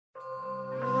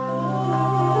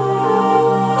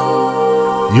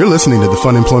You're listening to the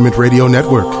Funemployment Radio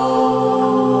Network. The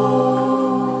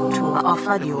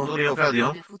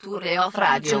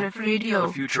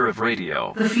future of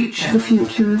radio. The future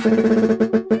of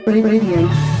radio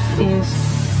is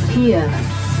here.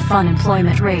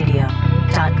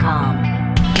 Funemploymentradio.com.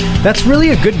 That's really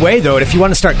a good way, though, if you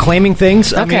want to start claiming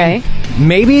things. I mean,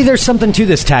 maybe there's something to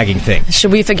this tagging thing.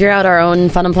 Should we figure out our own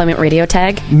Fun Employment Radio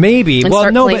tag? Maybe. And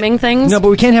start claiming things? No, but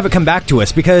we can't have it come back to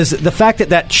us because the fact that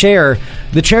the chair's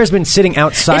been sitting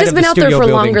outside of the studio building. It has been out there for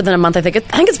longer than a month, I think. I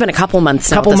think it's been a couple months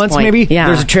now. Couple months, maybe? Yeah.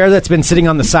 There's a chair that's been sitting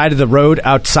on the side of the road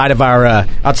outside of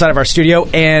our studio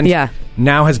and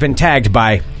now has been tagged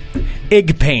by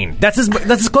IGPAIN. That's as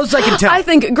close as I can tell. I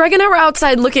think Greg and I were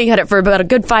outside looking at it for about a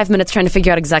good 5 minutes trying to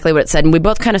figure out exactly what it said, and we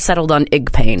both kind of settled on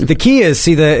IGPAIN. The key is,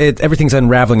 everything's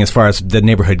unraveling as far as the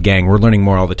neighborhood gang. We're learning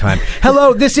more all the time.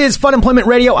 Hello, this is Fun Employment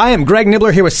Radio. I am Greg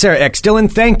Nibbler here with Sarah X. Dillon.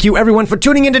 Thank you, everyone, for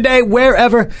tuning in today,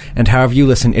 wherever and however you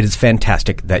listen. It is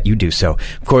fantastic that you do so.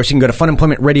 Of course, you can go to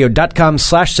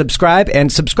funemploymentradio.com/subscribe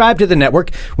and subscribe to the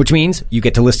network, which means you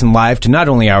get to listen live to not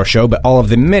only our show, but all of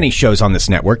the many shows on this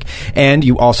network. And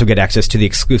you also get access to the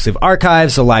exclusive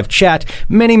archives, a live chat,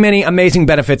 many, many amazing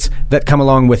benefits that come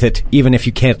along with it, even if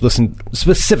you can't listen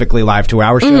specifically live to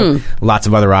our show. Lots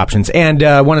of other options. And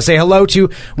I want to say hello to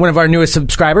one of our newest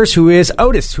subscribers, who is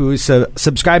Otis, who is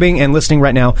subscribing and listening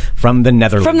right now from the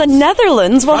Netherlands. From the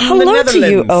Netherlands? Well, hello to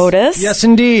you, Otis. Yes,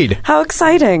 indeed. How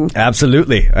exciting.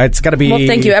 Absolutely. It's got to be... Well,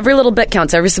 thank you. Every little bit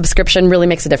counts. Every subscription really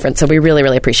makes a difference, so we really,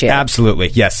 really appreciate it. Absolutely.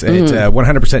 Yes, it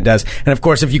 100% does. And of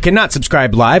course, if you cannot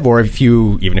subscribe live, or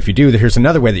even if you do, here's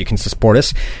another way that you can support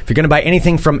us. If you're going to buy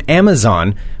anything from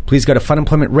Amazon, please go to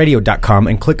funemploymentradio.com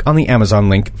and click on the Amazon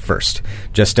link first.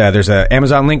 Just there's an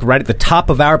Amazon link right at the top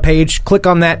of our page. Click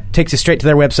on that, takes you straight to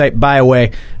their website. Buy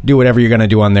away, do whatever you're going to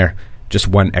do on there. Just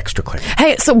one extra click.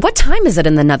 Hey, so what time is it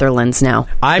in the Netherlands now?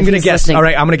 I'm going to guess. Listening. All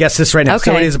right, I'm going to guess this right now.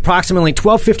 Okay. So it is approximately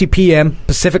 12:50 p.m.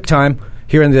 Pacific time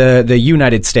here in the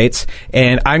United States,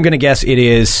 and I'm going to guess it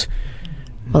is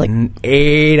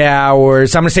 8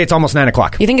 hours. I'm going to say it's almost 9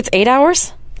 o'clock. You think it's 8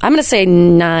 hours? I'm going to say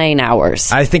 9 hours.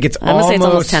 I think I'm going to say it's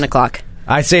almost 10 o'clock.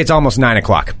 I say it's almost 9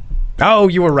 o'clock. Oh,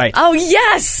 you were right. Oh,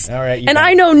 yes. All right. And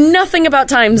I know nothing about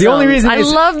time zones. The only reason I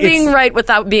love being right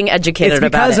without being educated about it.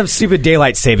 It's because of stupid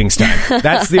daylight savings time.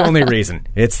 That's the only reason.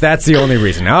 That's the only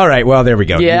reason. All right. Well, there we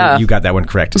go. Yeah. You got that one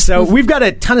correct. So we've got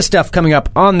a ton of stuff coming up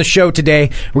on the show today.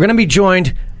 We're going to be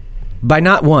joined by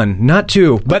not one, not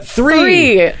two, but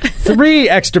three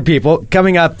extra people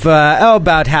coming up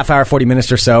about half hour, 40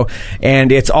 minutes or so.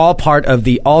 And it's all part of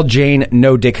the All Jane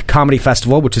No Dick Comedy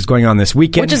Festival, which is going on this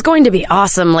weekend. Which is going to be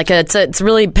awesome. It's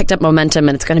really picked up momentum,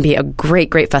 and it's going to be a great,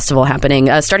 great festival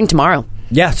happening starting tomorrow.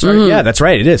 Yeah, yeah, that's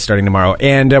right. It is starting tomorrow.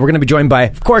 And we're going to be joined by,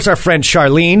 of course, our friend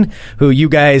Charlene, who you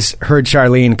guys heard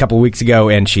Charlene a couple weeks ago,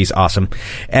 and she's awesome.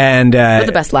 And with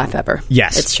the best laugh ever.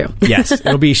 Yes. It's true. Yes.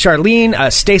 It'll be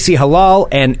Charlene, STACEY, HALLAL,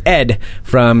 and Ed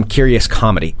from Curious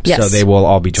Comedy. Yes. So they will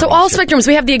all be joining So all us. spectrums.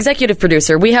 We have the executive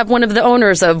producer. We have one of the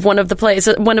owners of one of the plays,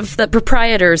 one of the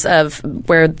proprietors of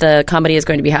where the comedy is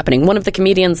going to be happening, one of the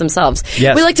comedians themselves.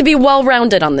 Yes. We like to be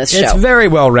well-rounded on this show. It's very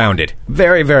well-rounded.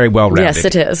 Very, very well-rounded. Yes,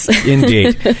 it is. Indeed.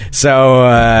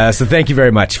 So thank you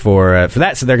very much for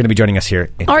that. So they're going to be joining us here.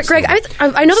 All right, Greg,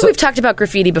 I know that we've talked about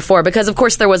graffiti before because, of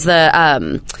course, there was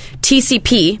the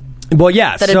TCP. Well,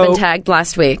 yeah. That had been tagged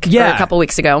last week, or a couple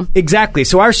weeks ago. Exactly.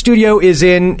 So our studio is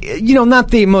in,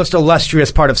 not the most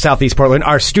illustrious part of Southeast Portland.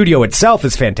 Our studio itself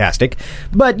is fantastic,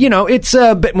 but, it's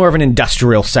a bit more of an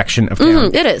industrial section of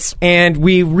town. It is. And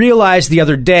we realized the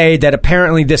other day that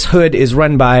apparently this hood is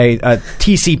run by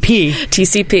TCP.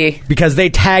 TCP. Because they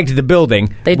tagged the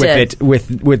building. They did.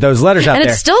 With those letters out there.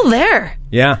 And it's still there.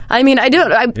 Yeah. I mean, I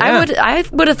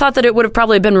would have thought that it would have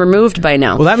probably been removed by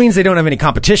now. Well, that means they don't have any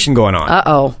competition going on.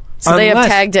 Uh-oh. So they have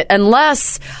tagged it,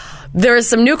 unless there is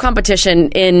some new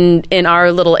competition in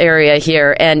our little area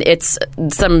here, and it's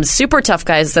some super tough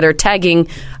guys that are tagging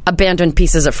abandoned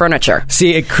pieces of furniture.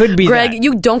 See, it could be Greg,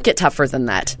 you don't get tougher than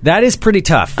that. That is pretty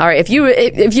tough. All right,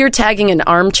 if you're tagging an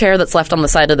armchair that's left on the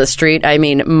side of the street, I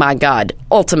mean, my God,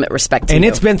 ultimate respect to you. And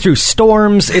it's been through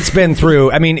storms. It's been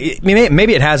through,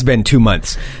 maybe it has been 2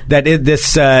 months that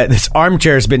this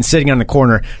armchair has been sitting on the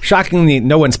corner. Shockingly,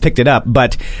 no one's picked it up,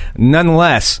 but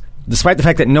nonetheless, despite the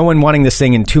fact that no one wanting this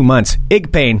thing in 2 months,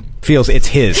 IGPAIN feels it's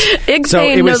his. IGPAIN so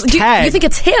it was tagged. You think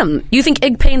it's him? You think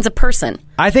IGPAIN's a person?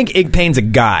 I think IGPAIN's a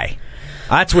guy.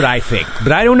 That's what I think,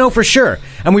 but I don't know for sure.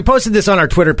 And we posted this on our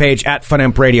Twitter page at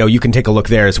Funemp Radio. You can take a look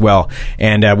there as well,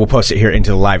 and we'll post it here into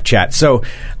the live chat. So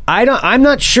I'm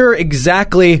not sure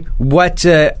exactly what.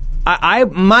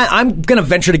 I'm going to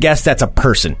venture to guess that's a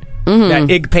person. Mm-hmm. That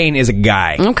IGPAIN is a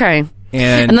guy. Okay.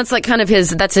 And that's like kind of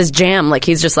that's his jam. Like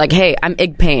he's just like, hey, I'm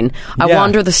IGPAIN. I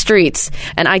wander the streets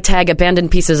and I tag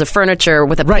abandoned pieces of furniture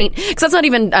with a paint. Because that's not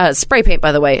even spray paint,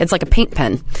 by the way. It's like a paint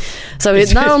pen. So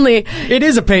it's not only... It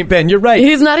is a paint pen. You're right.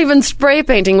 He's not even spray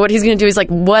painting. What he's going to do is like,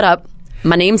 what up?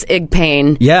 My name's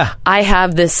IGPAIN. Yeah. I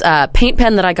have this paint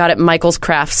pen that I got at Michael's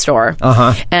craft store.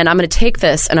 And I'm going to take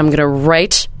this and I'm going to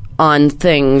write on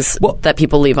things that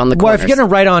people leave on the corners. Well, if you're going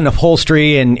to write on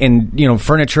upholstery and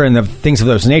furniture and the things of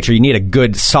those nature, you need a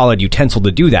good, solid utensil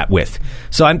to do that with.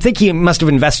 So I'm thinking he must have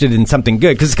invested in something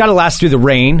good because it's got to last through the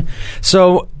rain.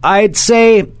 So I'd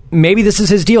say maybe this is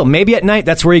his deal. Maybe at night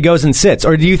that's where he goes and sits.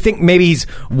 Or do you think maybe he's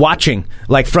watching,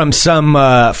 like from some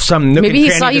nook maybe he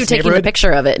and saw you taking the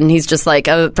picture of it, and he's just like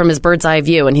from his bird's eye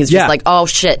view, and he's just like, oh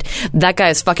shit, that guy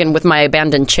is fucking with my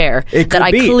abandoned chair that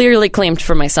I clearly claimed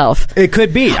for myself. It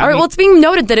could be. All right. Well, it's being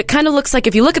noted that it kind of looks like,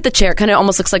 if you look at the chair, it kind of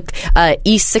almost looks like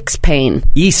E6 pain.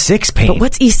 E6 pain. But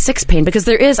what's E6 pain? Because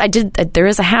there is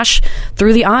a hash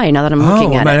through the eye. Now that I'm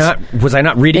looking at it, was I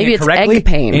not reading maybe it correctly? It's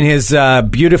egg pain In his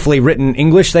beautifully written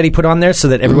English that he put on there so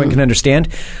that everyone can understand.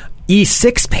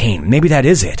 E6 pain. Maybe that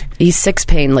is it. E6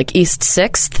 pain, like East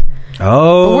 6th.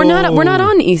 Oh, but we're not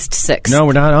on East 6th. No,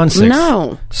 we're not on 6th.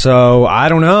 No. So I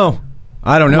don't know.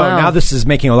 Wow. Now this is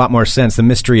making a lot more sense. The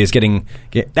mystery is getting.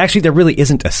 Actually, there really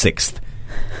isn't a 6th.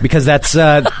 Because that's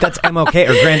MLK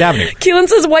or Grand Avenue. Keelan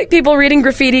says white people reading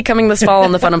graffiti coming this fall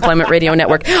on the Funemployment Radio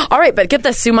Network. All right, but get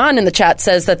this. Suman in the chat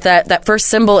says that first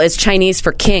symbol is Chinese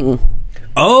for king.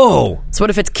 Oh. So what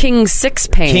if it's King Six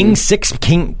Pain? King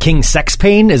Sex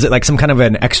Pain? Is it like some kind of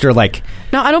an extra like?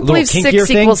 No, I don't believe 6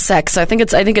 equals sex. I think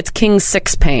it's King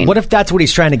Six Pain. What if that's what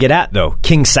he's trying to get at though?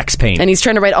 King Sex Pain. And he's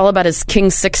trying to write all about his King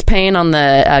Six Pain on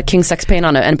the King Sex Pain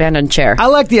on an abandoned chair. I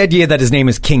like the idea that his name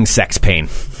is King Sex Pain.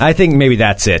 I think maybe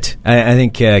that's it. I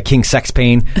think King Sex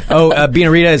Pain. Oh,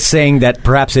 Binarita is saying that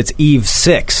perhaps it's Eve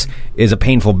 6 is a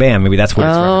painful band. Maybe that's what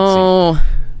it's referencing.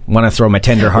 Want to throw my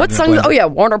tender heart in a blender. Oh, yeah.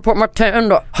 Want to put my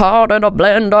tender heart in a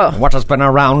blender. What has been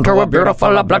around to a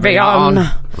beautiful oblivion.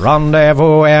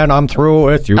 Rendezvous and I'm through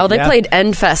with you. Oh, they played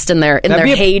Endfest in their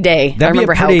heyday. I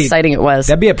remember how exciting it was.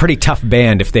 That'd be a pretty tough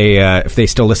band if they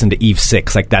still listen to Eve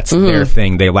 6. Like, that's their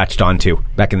thing they latched onto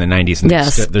back in the 90s. And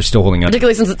they're still holding on.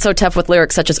 Particularly since it's so tough with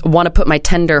lyrics such as, want to put my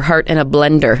tender heart in a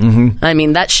blender. I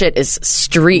mean, that shit is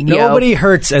street, Nobody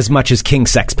hurts as much as King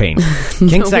Sex Pain.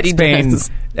 King Sex Pain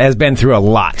has been through a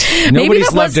lot.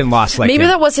 Nobody's loved and lost like maybe him.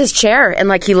 That was his chair, and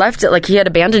like he left it, like he had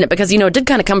abandoned it because it did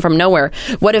kind of come from nowhere.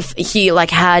 What if he like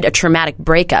had a traumatic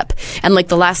breakup, and like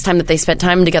the last time that they spent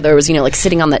time together was like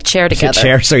sitting on that chair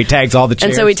together. So he tags all the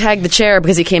chairs. And so he tagged the chair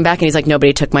because he came back and he's like,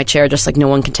 nobody took my chair, just like no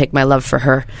one can take my love for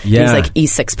her. Yeah. And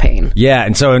he's like E6 Pain. Yeah,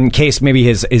 and so in case maybe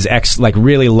his ex like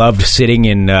really loved sitting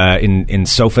in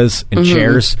sofas and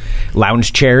chairs,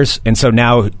 lounge chairs, and so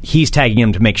now he's tagging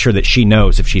him to make sure that she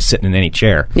knows if she's sitting in any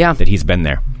chair that he's been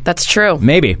there. That's true.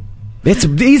 Maybe.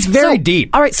 He's very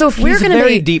deep. All right, so if we're going to be... He's a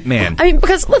very deep man. I mean,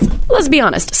 because let's be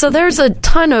honest. So there's a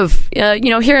ton of,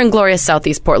 here in glorious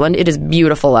Southeast Portland, it is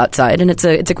beautiful outside, and it's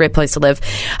a great place to live.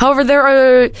 However,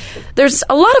 there's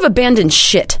a lot of abandoned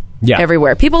shit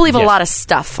everywhere. People leave a lot of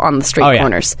stuff on the street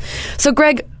corners. So,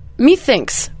 Greg,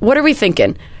 methinks, what are we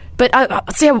thinking? But I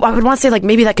would want to say, like,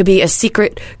 maybe that could be a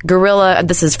secret guerrilla.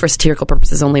 This is for satirical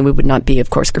purposes only. We would not be,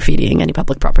 of course, graffitiing any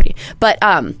public property. But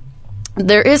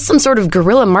there is some sort of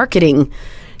guerrilla marketing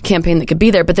campaign that could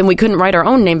be there. But then we couldn't write our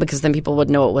own name because then people would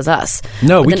know it was us.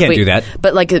 No, we can't do that.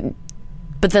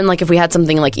 But then, like, if we had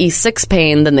something like E6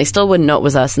 Pain, then they still wouldn't know it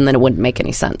was us, and then it wouldn't make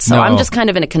any sense. So I'm just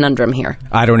kind of in a conundrum here.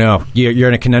 I don't know. You're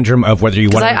in a conundrum of whether you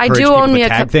want to encourage people to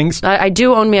tag things. I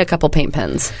do own me a couple paint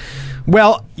pens.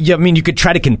 Well, I mean, you could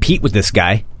try to compete with this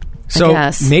guy.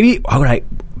 So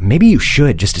maybe you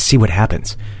should, just to see what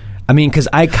happens. I mean, because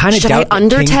I kind of doubt... Should I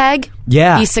undertag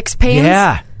E6 Pains?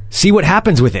 Yeah. See what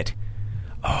happens with it.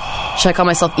 Oh. Should I call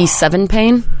myself E7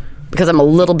 Pain? Because I'm a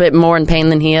little bit more in pain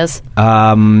than he is?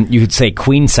 You could say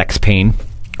Queen Sex Pain.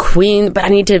 Queen, but I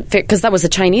need to, because that was a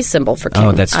Chinese symbol for king.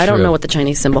 Oh, that's true. I don't know what the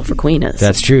Chinese symbol for queen is.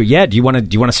 That's true. Yeah. Do you want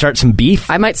to start some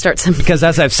beef? I might start some. Because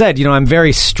as I've said, I'm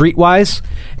very streetwise,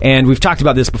 and we've talked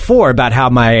about this before about how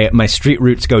my street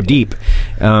roots go deep.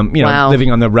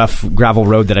 Living on the rough gravel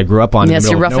road that I grew up on. Yes, in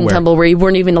the you're middle rough and tumble, where you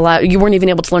weren't even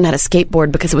able to learn how to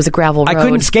skateboard because it was a gravel road. I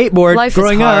couldn't skateboard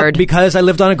growing up because I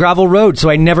lived on a gravel road, so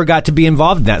I never got to be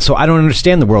involved in that. So I don't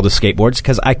understand the world of skateboards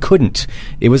because I couldn't.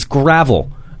 It was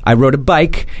gravel. I rode a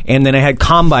bike, and then I had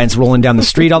combines rolling down the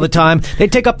street all the time.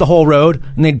 They'd take up the whole road,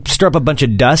 and they'd stir up a bunch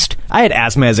of dust. I had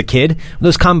asthma as a kid.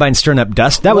 Those combines stirring up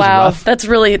dust, that was rough. That's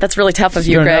really tough of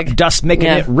you, Greg. Up dust, making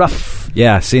it rough.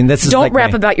 Yeah, see, this is Don't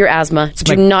rap about your asthma.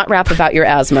 Do not rap about your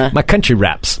asthma. My country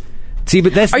raps. See,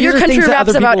 but that's Are your country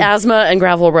raps about asthma and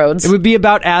gravel roads? It would be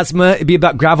about asthma. It'd be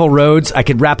about gravel roads. I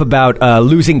could rap about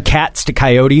losing cats to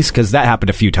coyotes, because that happened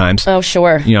a few times. Oh,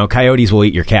 sure. You know, coyotes will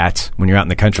eat your cats when you're out in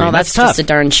the country. Oh, that's tough. just a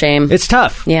darn shame. It's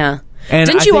tough. Yeah. And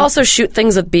Didn't you also shoot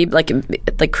things with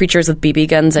like creatures with BB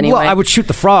guns anyway? Well, I would shoot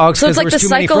the frogs. So it's like the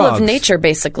cycle of nature,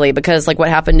 basically, because like what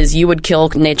happened is you would kill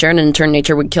nature, and in turn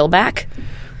nature would kill back.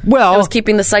 Well, it was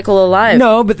keeping the cycle alive.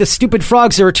 No, but the stupid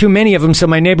frogs, there were too many of them, so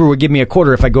my neighbor would give me a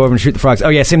quarter if I go over and shoot the frogs. Oh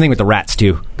yeah, same thing with the rats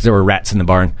too, because there were rats in the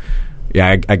barn.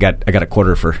 Yeah, I got a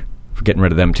quarter for getting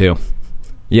rid of them too.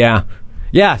 Yeah.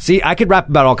 Yeah, see, I could rap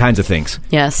about all kinds of things.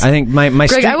 Yes. I think my Greg,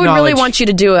 street I would really want you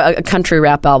to do a country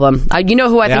rap album. You know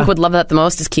who I think would love that the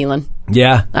most is Keelan.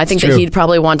 Yeah, I think that he'd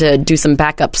probably want to do some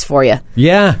backups for you.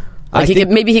 Yeah. Like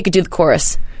maybe he could do the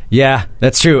chorus. Yeah,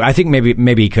 that's true. I think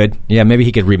maybe he could. Yeah, maybe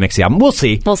he could remix the album. We'll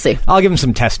see. I'll give him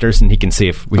some testers, and he can see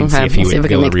if we can see if he would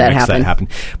be able to remix that happen.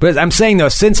 But I'm saying though,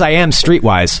 since I am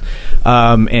streetwise,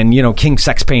 and you know, King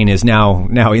Sex Pain is now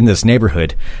in this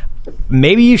neighborhood,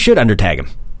 maybe you should undertag him.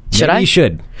 Should I? You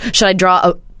should. Should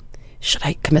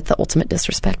I commit the ultimate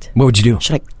disrespect? What would you do?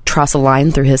 Should I toss a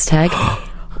line through his tag?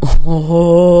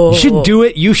 You should do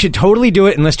it. You should totally do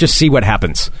it, and let's just see what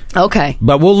happens. Okay.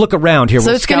 But we'll look around here.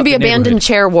 So it's going to be abandoned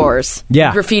chair wars.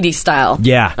 Yeah. Graffiti style.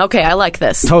 Yeah. Okay, I like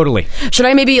this. Totally. Should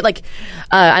I maybe, like,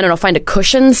 I don't know, find a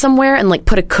cushion somewhere and, like,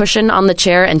 put a cushion on the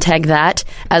chair and tag that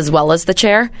as well as the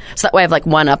chair? So that way I've, like,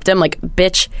 one-upped him. Like,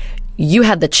 bitch, you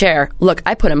had the chair. Look,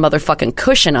 I put a motherfucking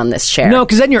cushion on this chair. No,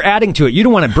 because then you're adding to it. You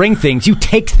don't want to bring things. You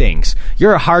take things.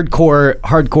 You're a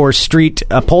hardcore street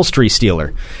upholstery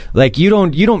stealer. Like you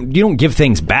don't give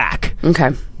things back.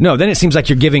 Okay. No, then it seems like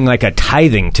you're giving like a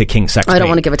tithing to King Sex Pain. I don't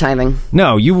want to give a tithing.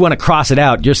 No, you want to cross it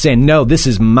out. You're saying, no, this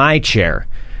is my chair.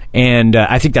 And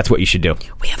I think that's what you should do.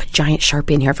 We have a giant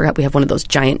Sharpie in here. I forgot we have one of those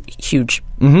giant, huge...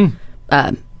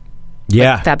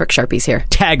 Yeah. Like fabric Sharpies here.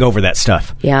 Tag over that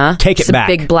stuff. Yeah. Take it back.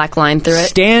 A big black line through it.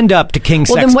 Stand up to King Sex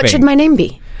Pain. Well, then what should my name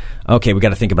be? Okay, we got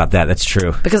to think about that. That's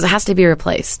true. Because it has to be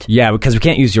replaced. Yeah, because we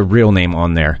can't use your real name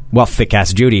on there. Well, Thick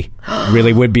Ass Judy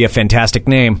really would be a fantastic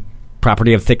name.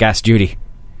 Property of Thick Ass Judy.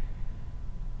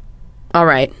 All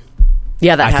right.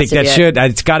 Yeah, that has to be it. I think that should.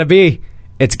 It's got to be.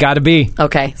 It's got to be.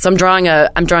 Okay, so I'm drawing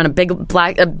a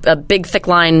big thick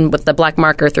line with the black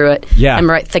marker through it. Yeah. I'm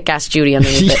right, Thick Ass Judy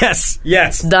underneath it.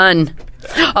 Yes. Done.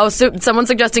 Oh, so someone's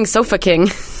suggesting Sofa King.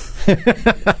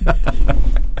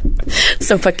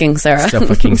 Sofa King Sarah.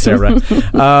 Sofa King Sarah.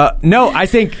 No, I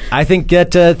think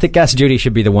that Thick Ass Judy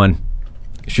should be the one.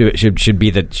 Should be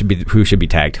who should be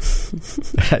tagged.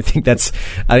 I think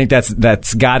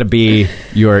that's got to be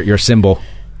your symbol.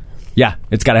 Yeah,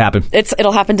 it's got to happen.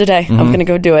 It'll happen today. I'm going to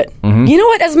go do it. Mm-hmm. You know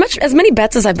what? As many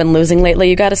bets as I've been losing lately,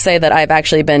 you got to say that I've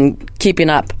actually been keeping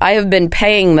up. I have been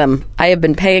paying them. I have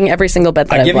been paying every single bet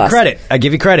that I've lost. I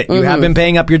give you credit. Mm-hmm. You have been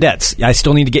paying up your debts. I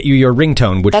still need to get you your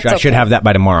ringtone, which I should have that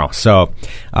by tomorrow. So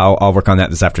I'll work on that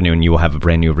this afternoon. You will have a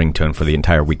brand new ringtone for the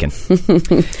entire weekend.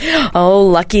 Oh,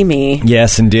 lucky me.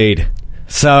 Yes, indeed.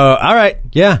 So, all right.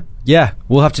 Yeah,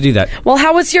 we'll have to do that. Well,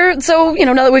 how was now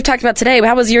that we've talked about today,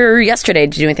 how was your yesterday?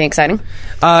 Did you do anything exciting?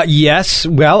 Yes.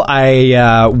 Well,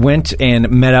 I went and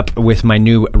met up with my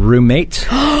new roommate.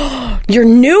 Your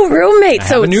new roommate?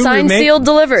 So it's signed, roommate. Sealed,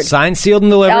 delivered. Signed, sealed,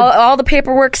 and delivered. All the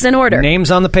paperwork's in order. Names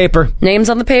on the paper.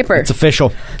 It's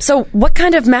official. So what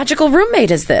kind of magical roommate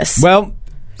is this? Well...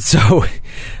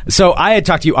 So I had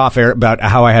talked to you off air about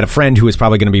how I had a friend who was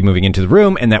probably going to be moving into the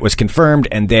room, and that was confirmed.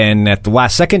 And then at the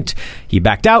last second, he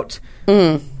backed out.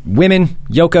 Women,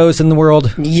 Yokos in the world.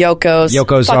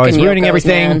 Yokos are always ruining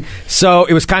everything. Man. So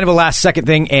it was kind of a last second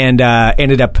thing, and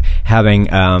ended up having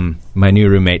my new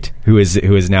roommate who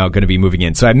is now going to be moving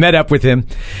in. So I met up with him,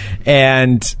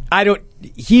 and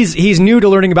he's new to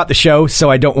learning about the show, so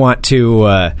I don't want to.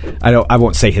 I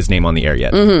won't say his name on the air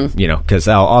yet. Mm-hmm. You know, because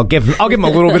I'll give him a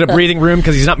little bit of breathing room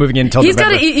because he's not moving in until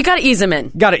November. You got to ease him in.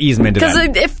 Got to ease him into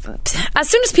that. Because as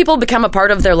soon as people become a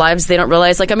part of their lives, they don't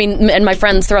realize. Like, I mean, and my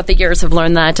friends throughout the years have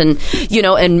learned that, and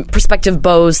and prospective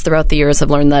beaus throughout the years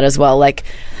have learned that as well. Like,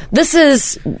 this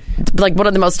is like one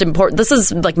of the most important. This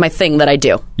is like my thing that I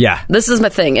do. Yeah, this is my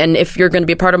thing, and if you're going to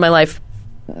be a part of my life.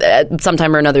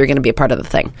 Sometime or another, you're going to be a part of the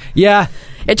thing. Yeah.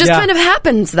 It just kind of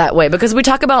happens that way because we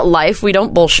talk about life, we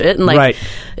don't bullshit. And like,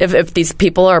 if these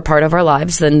people are a part of our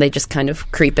lives, then they just kind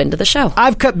of creep into the show.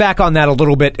 I've cut back on that a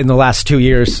little bit in the last 2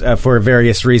 years for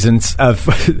various reasons. Of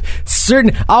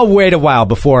certain, I'll wait a while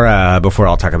before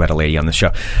I'll talk about a lady on the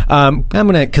show. I'm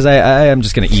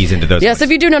just gonna ease into those. Yes, ones.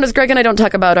 If you do notice, Greg and I don't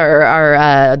talk about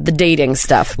our the dating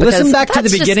stuff. Listen back to the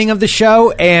beginning of the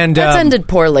show, and that's ended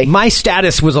poorly. My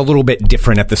status was a little bit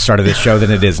different at the start of this show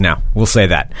than it is now. We'll say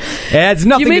that. It's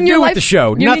Nothing to do with the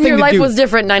show. You mean your life was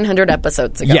different 900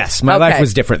 episodes ago? Yes, my life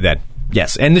was different then.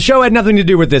 Yes, and the show had nothing to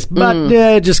do with this, but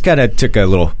just kind of took a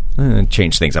little,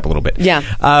 changed things up a little bit. Yeah.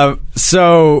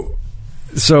 So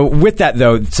with that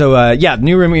though,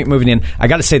 new roommate moving in. I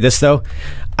got to say this though,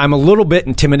 I'm a little bit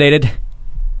intimidated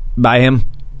by him.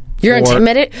 You're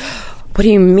intimidated? What do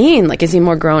you mean? Like, is he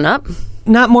more grown up?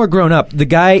 Not more grown up. The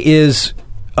guy is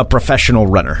a professional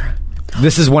runner.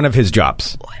 This is one of his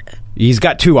jobs. He's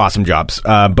got 2 awesome jobs,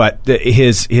 but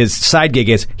his side gig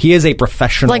is he is a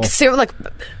professional.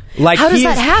 Like how does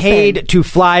that happen? Paid to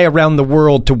fly around the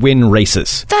world to win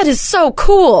races. That is so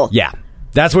cool. Yeah,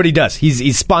 that's what he does.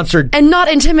 He's sponsored and not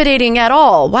intimidating at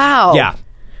all. Wow.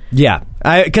 Yeah.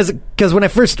 Because when I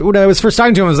was first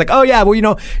talking to him, I was like, oh yeah,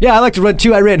 well I like to run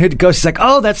too. I ran Hood to Coast. He's like,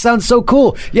 oh, that sounds so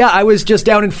cool. Yeah, I was just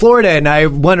down in Florida and I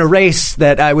won a race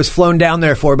that I was flown down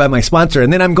there for by my sponsor,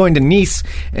 and then I'm going to Nice,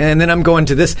 and then I'm going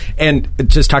to this, and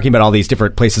just talking about all these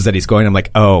different places that he's going. I'm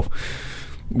like, oh.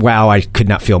 Wow, I could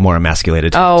not feel more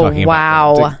emasculated. Oh,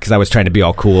 wow. Because I was trying to be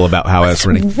all cool about how I was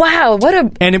running. Wow,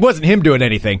 And it wasn't him doing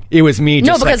anything. It was me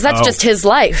just because that's just his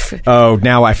life. Oh,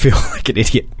 now I feel like an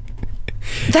idiot.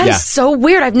 That is so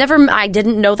weird. I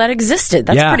didn't know that existed.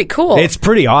 That's pretty cool. It's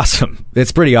pretty awesome.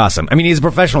 I mean, he's a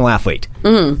professional athlete,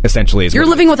 essentially. You're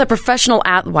living with a professional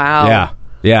Wow.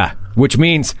 Yeah. Which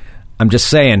means, I'm just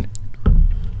saying, I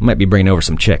might be bringing over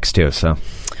some chicks, too, so...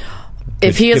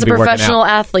 If he is a professional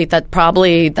athlete, that could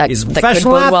bode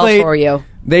well for you.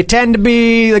 They tend to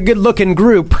be a good-looking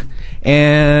group,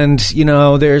 and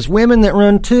there's women that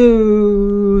run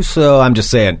too. So I'm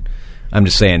just saying,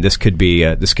 this could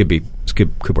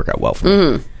work out well for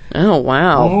me. Oh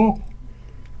wow!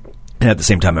 And at the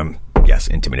same time, I'm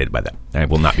intimidated by that. I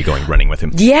will not be going running with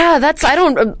him. Yeah,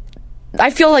 I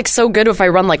feel like so good if I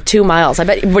run like 2 miles. I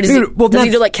bet. Does he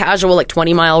do like casual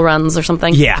 20-mile runs or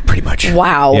something? Yeah, pretty much.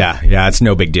 Wow. Yeah, it's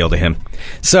no big deal to him.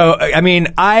 So I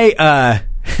mean,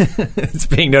 it's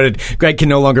being noted, Greg can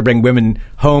no longer bring women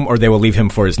home, or they will leave him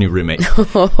for his new roommate.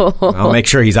 I'll make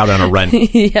sure he's out on a run.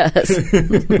 Yes.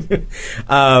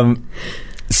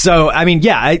 So I mean,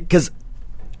 because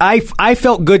I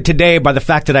felt good today by the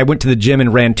fact that I went to the gym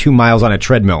and ran 2 miles on a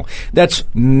treadmill. That's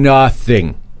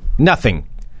nothing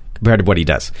compared to what he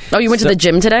does. Oh, you went to the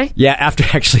gym today? Yeah, after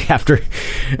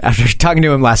talking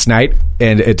to him last night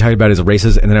and talking about his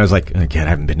races, and then I was like, oh, God, I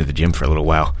haven't been to the gym for a little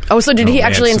while. Oh, so did he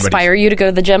actually inspire you to go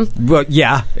to the gym? Well,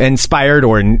 yeah, inspired,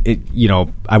 or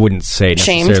I wouldn't say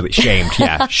necessarily shamed.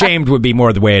 Yeah, shamed would be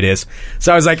more the way it is.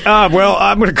 So I was like, I'm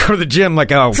going to go to the gym.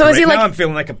 So is he now I'm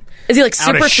feeling like is he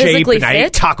super physically fit? I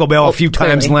ate Taco Bell a few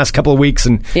times in the last couple of weeks,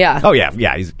 and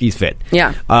he's fit.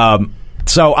 Yeah.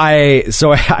 So I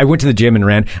went to the gym and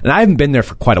ran, and I haven't been there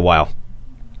for quite a while.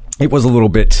 It was a little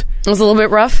bit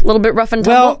rough, and tumble?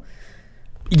 Well,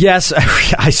 yes,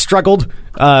 I struggled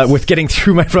with getting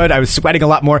through my run. I was sweating a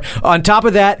lot more. On top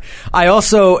of that, I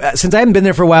also, since I haven't been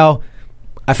there for a while,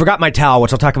 I forgot my towel,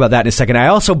 which I'll talk about that in a second. I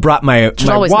also brought my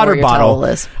water bottle.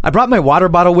 I brought my water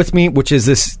bottle with me, which is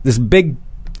this big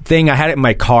thing. I had it in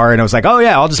my car, and I was like, oh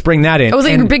yeah, I'll just bring that in. Oh, was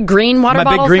it your big green water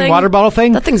bottle? My big green water bottle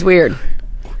thing? That thing's weird.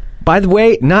 By the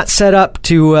way, not set up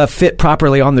to fit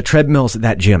properly on the treadmills at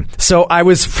that gym. So I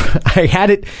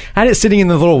had it sitting in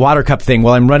the little water cup thing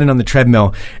while I'm running on the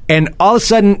treadmill, and all of a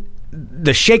sudden,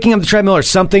 the shaking of the treadmill or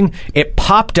something, it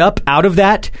popped up out of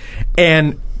that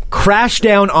and crashed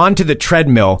down onto the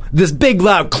treadmill. This big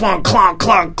loud clonk, clonk,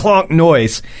 clonk, clonk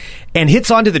noise. And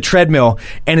hits onto the treadmill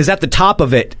and is at the top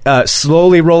of it,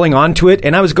 slowly rolling onto it.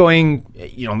 And I was going,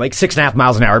 like 6.5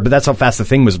 miles an hour, but that's how fast the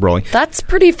thing was rolling. That's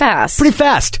pretty fast. Pretty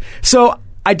fast. So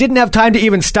I didn't have time to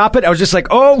even stop it. I was just like,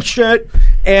 oh, shit.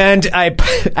 And I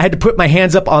had to put my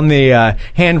hands up on the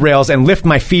handrails and lift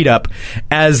my feet up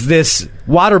as this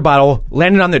water bottle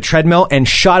landed on the treadmill and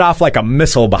shot off like a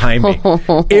missile behind me.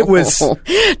 It was...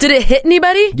 Did it hit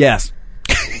anybody? Yes.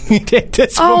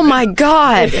 My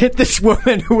God. It hit this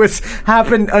woman who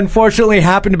unfortunately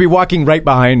happened to be walking right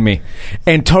behind me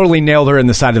and totally nailed her in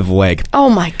the side of the leg. Oh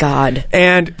my God.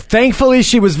 And thankfully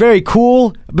she was very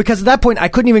cool, because at that point I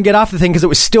couldn't even get off the thing because it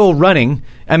was still running.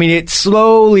 I mean, it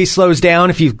slowly slows down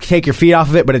if you take your feet off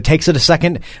of it, but it takes it a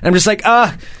second. And I'm just like,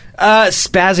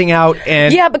 spazzing out.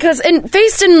 And yeah, because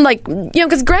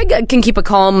because Greg can keep a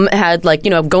calm head,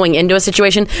 going into a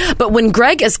situation, but when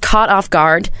Greg is caught off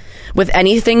guard with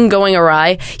anything going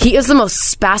awry, he is the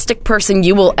most spastic person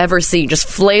you will ever see. Just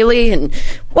flaily, and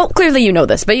clearly you know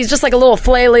this, but he's just like a little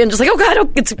flaily and just like, oh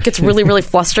God, gets really, really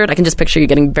flustered. I can just picture you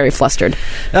getting very flustered.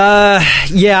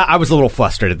 Yeah, I was a little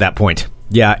flustered at that point.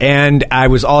 Yeah, and I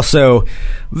was also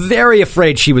very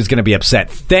afraid she was going to be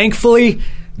upset. Thankfully,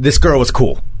 this girl was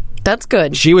cool. That's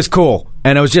good. She was cool.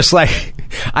 And I was just like,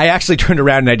 I actually turned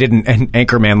around and I did an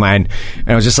Anchorman line. And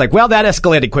I was just like, well, that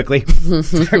escalated quickly.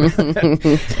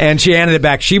 And she handed it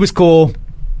back. She was cool.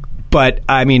 But,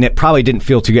 I mean, it probably didn't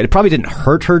feel too good. It probably didn't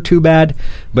hurt her too bad.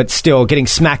 But still, getting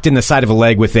smacked in the side of a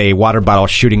leg with a water bottle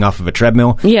shooting off of a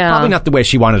treadmill. Yeah. Probably not the way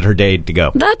she wanted her day to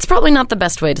go. That's probably not the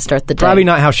best way to start the day. Probably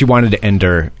not how she wanted to end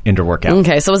her workout.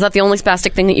 Okay, so was that the only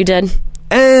spastic thing that you did?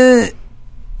 I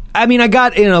mean, I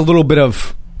got in a little bit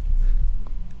of...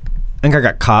 I think I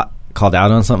got called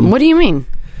out on something. What do you mean?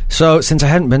 So, since I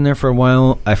hadn't been there for a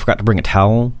while, I forgot to bring a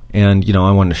towel. And,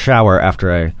 I wanted to shower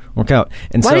after I work out.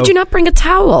 And Why did you not bring a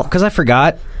towel? Because I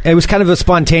forgot. It was kind of a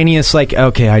spontaneous, like,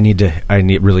 okay, I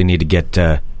really need to get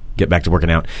back to working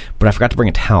out. But I forgot to bring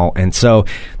a towel. And so,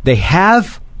 they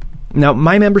have... Now,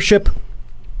 my membership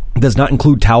does not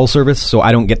include towel service, so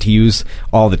I don't get to use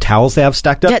all the towels they have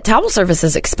stacked up. Yeah, towel service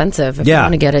is expensive. If you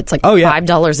want to get it, it's like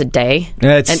 $5 a day.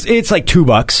 It's like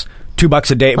 $2.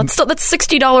 $2 a day. That's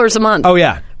 $60 a month. Oh,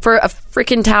 yeah. For a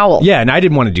freaking towel. Yeah, and I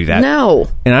didn't want to do that. No.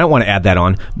 And I don't want to add that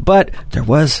on. But there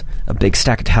was a big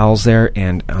stack of towels there,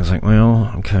 and I was like,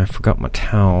 well, okay, I forgot my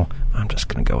towel. I'm just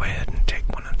going to go ahead and take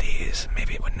one of these.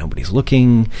 Maybe when nobody's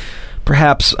looking.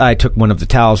 Perhaps I took one of the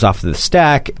towels off the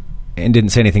stack and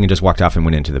didn't say anything and just walked off and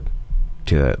went into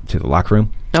the locker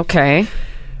room. Okay.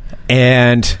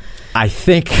 And I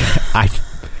think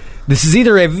this is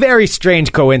either a very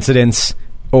strange coincidence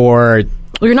or...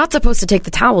 Well, you're not supposed to take the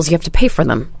towels. You have to pay for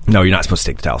them. No, you're not supposed to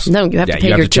take the towels. No, you have to pay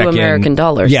your $2 American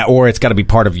dollars. Yeah, or it's got to be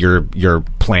part of your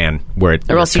plan where it...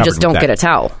 Or else you just don't get a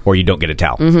towel. Or you don't get a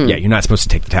towel. Mm-hmm. Yeah, you're not supposed to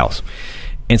take the towels.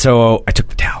 And so I took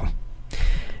the towel.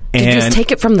 Did you just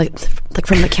take it from the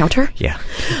counter? Yeah.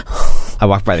 I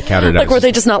walked by the counter. Were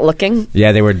they just not looking?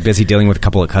 Yeah, they were busy dealing with a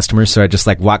couple of customers, so I just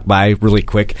walked by really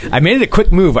quick. I made it a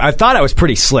quick move. I thought I was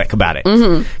pretty slick about it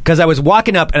because I was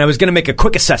walking up and I was going to make a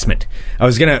quick assessment. I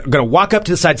was going to walk up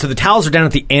to the side, so the towels are down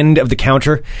at the end of the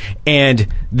counter, and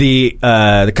the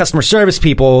customer service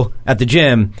people at the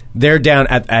gym, they're down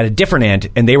at a different end,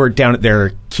 and they were down at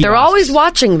their kiosks. They're always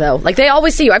watching, though. Like, they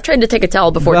always see you. I've tried to take a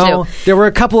towel before, too. There were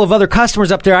a couple of other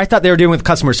customers up there. I thought they were dealing with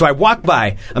customers, so I walked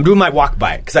by. I'm doing my walk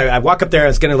by because I walk up there. I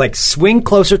was going to swing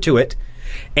closer to it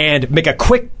and make a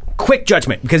quick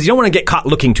judgment because you don't want to get caught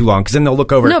looking too long because then they'll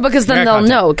look over. No, because then they'll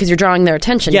know because you're drawing their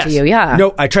attention to you. Yeah.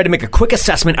 No, I tried to make a quick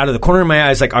assessment out of the corner of my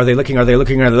eyes. Like, are they looking? Are they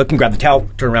looking? Are they looking? Grab the towel,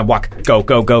 turn around, walk, go.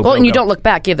 Well, and you don't look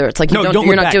back either. It's like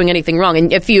you're not doing anything wrong.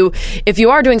 And if you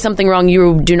are doing something wrong,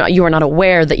 you are not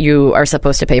aware that you are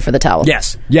supposed to pay for the towel.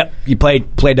 Yes. Yep. You play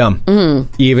dumb.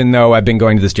 Mm-hmm. Even though I've been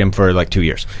going to this gym for 2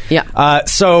 years. Yeah.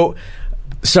 So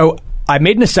I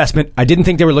made an assessment. I didn't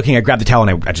think they were looking. I grabbed the towel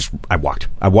and I walked.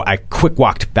 I quick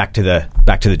walked back to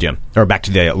the gym or back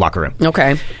to the locker room.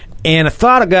 Okay. And I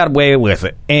thought I got away with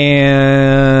it.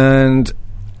 And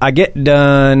I get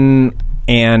done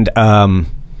and I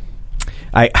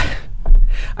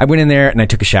went in there and I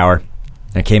took a shower.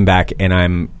 I came back and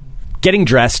I'm getting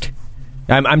dressed.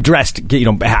 I'm dressed,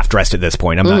 half dressed at this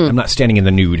point. I'm not standing in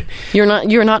the nude. You're not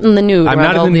in the nude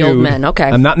around all the old men. Okay.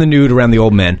 I'm not in the nude around the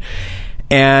old men.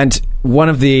 And one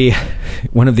of the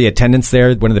attendants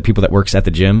there, one of the people that works at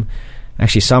the gym,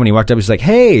 actually saw me and he walked up. He's like,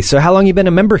 "Hey, so how long you been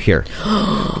a member here?"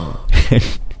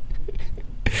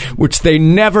 Which they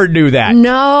never do that.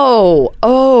 No.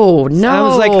 Oh, no. I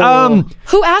was like,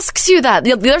 who asks you that?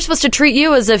 They're supposed to treat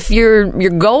you as if you're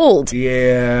gold.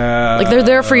 Yeah. Like, they're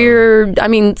there for your... I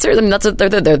mean, certainly that's what they're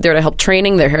there to help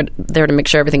training. They're there to make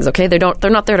sure everything's okay. They're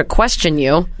not there to question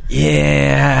you.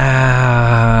 Yeah.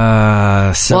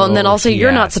 So, well, and then also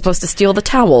you're not supposed to steal the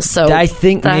towel, so I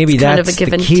think maybe kind that's of a give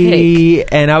the and key.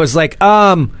 take. And I was like,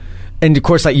 and of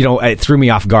course, it threw me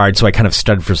off guard, so I kind of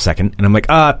stuttered for a second, and I'm like,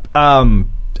 I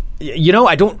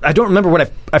don't remember when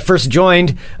I first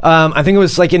joined. I think it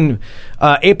was in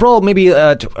April, maybe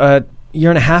a year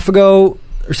and a half ago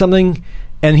or something.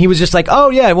 And he was just like, "Oh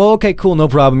yeah, well, okay, cool, no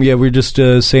problem. Yeah, we're just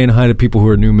saying hi to people who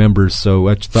are new members. So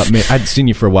I just thought I hadn't seen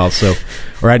you for a while,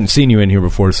 or I hadn't seen you in here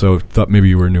before, so thought maybe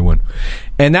you were a new one."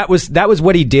 And that was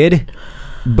what he did,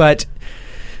 but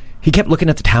he kept looking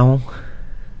at the towel.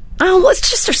 Oh, it's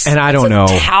just and I don't know.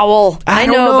 Towel. I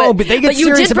don't know, but they get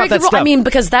serious about that stuff. I mean,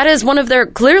 because that's one of their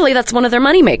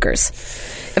money makers.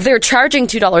 If they're charging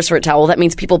 $2 for a towel, that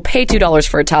means people pay $2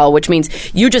 for a towel, which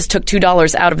means you just took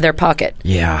 $2 out of their pocket.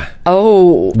 Yeah.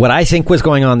 Oh. What I think was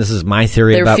going on, this is my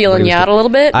theory about... They're feeling you out a little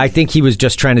bit? I think he was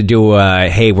just trying to do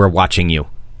hey, we're watching you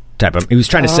type of... He was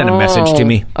trying to send a message to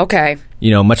me. Okay.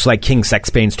 Much like King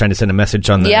Sexpain's trying to send a message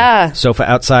on the sofa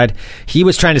outside. He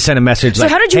was trying to send a message so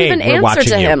how did you even answer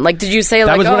to him? Like, did you say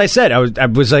that was what I said. I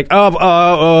was like,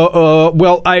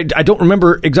 well, I don't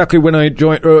remember exactly when I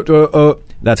joined.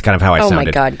 That's kind of how I sounded. Oh my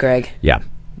God, Greg. Yeah.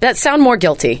 That sound more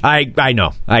guilty. I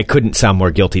know. I couldn't sound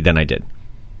more guilty than I did.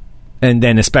 And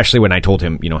then especially when I told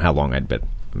him, how long I'd been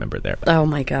a member there. Oh,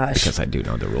 my gosh. Because I do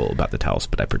know the rule about the towels,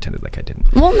 but I pretended like I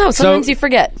didn't. Well, no, sometimes you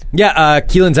forget. Yeah,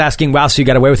 Keelan's asking, wow, so you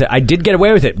got away with it. I did get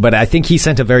away with it, but I think he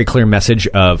sent a very clear message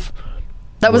of...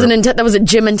 That was a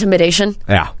gym intimidation?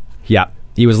 Yeah.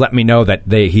 He was letting me know that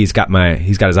he's got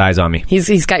his eyes on me.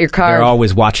 He's got your card. They're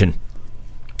always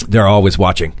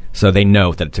watching. So they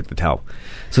know that it took the towel.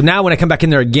 So now when I come back in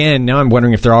there again, now I'm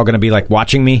wondering if they're all going to be like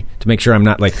watching me to make sure I'm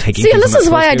not like taking. See, and this is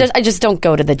why I just don't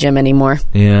go to the gym anymore.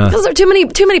 Yeah, because there are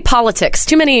too many politics,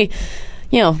 too many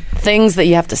things that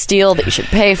you have to steal that you should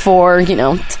pay for.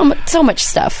 So much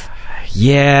stuff.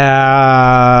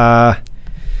 Yeah,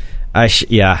 I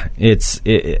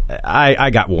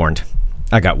got warned.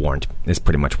 Is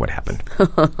pretty much what happened.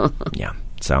 Yeah.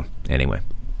 So anyway,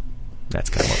 that's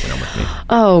kind of what went on with me.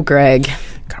 Oh, Greg.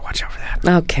 Gotta watch out for that.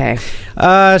 Okay.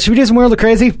 Should we do some World of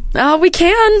Crazy? We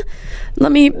can.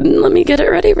 Let me get it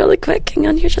ready really quick. Hang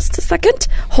on here just a second.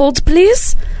 Hold,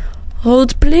 please.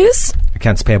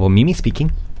 Accounts payable, Mimi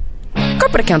speaking.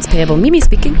 Corporate accounts payable, Mimi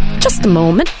speaking. Just a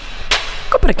moment.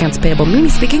 Corporate accounts payable, Mimi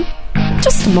speaking.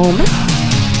 Just a moment.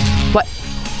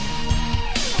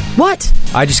 What?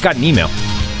 I just got an email.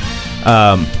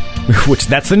 Which,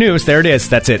 that's the news. There it is.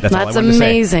 That's it. That's all I wanted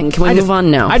amazing. To say. Can we move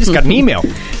on now? I just got an email.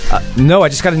 No, I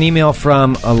just got an email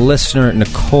from a listener,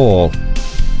 Nicole,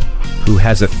 who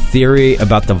has a theory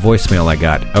about the voicemail I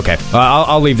got. Okay,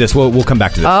 I'll leave this. We'll come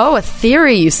back to this. Oh, a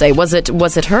theory, you say? Was it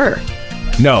her?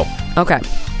 No. Okay.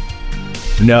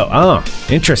 No. Oh,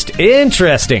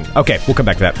 interesting. Okay, we'll come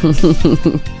back to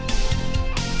that.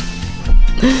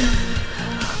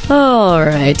 All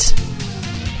right.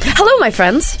 Hello, my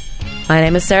friends. My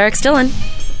name is Sarah X. Dillon.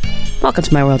 Welcome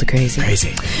to my world of crazy.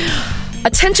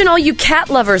 Attention, all you cat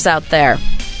lovers out there.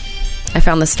 I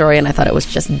found this story and I thought it was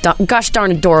just gosh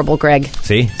darn adorable, Greg.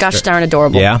 See? Gosh darn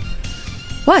adorable. Yeah.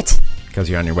 What? Because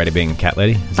you're on your way to being a cat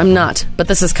lady? I'm not, but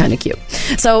this is kind of cute.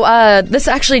 So this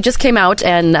actually just came out,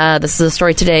 and this is a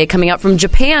story today coming out from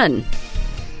Japan.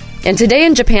 And today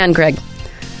in Japan, Greg,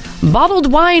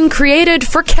 bottled wine created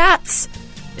for cats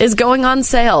is going on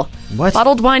sale. What?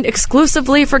 Bottled wine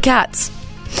exclusively for cats.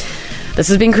 This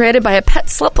is being created by a pet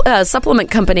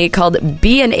supplement company called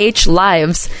B&H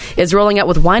Lives, is rolling out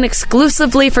with wine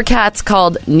exclusively for cats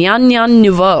called Nyan Nyan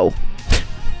Nouveau.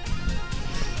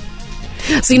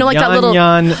 So like that little...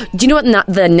 Do you know what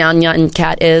the Nyan Nyan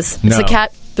cat is? No. It's a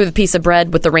cat through the piece of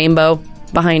bread with the rainbow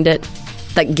behind it.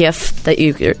 That GIF that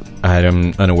you...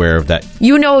 I'm unaware of that.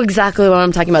 You know exactly what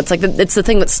I'm talking about. It's like it's the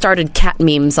thing that started cat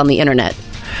memes on the internet.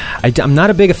 I'm not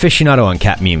a big aficionado on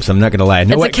cat memes. I'm not going to lie.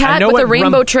 It's a cat with a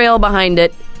rainbow trail behind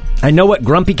it. I know what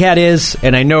Grumpy Cat is,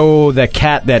 and I know the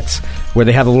cat that's where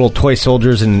they have the little toy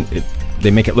soldiers and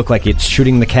they make it look like it's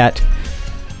shooting the cat.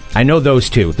 I know those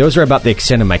two. Those are about the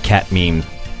extent of my cat meme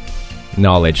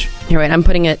knowledge. You're right. I'm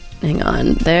putting it... Hang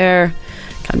on. There.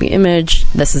 Copy image.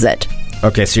 This is it.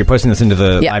 Okay, so you're posting this into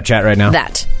the live chat right now?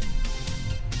 That.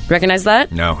 Recognize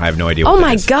that? No, I have no idea what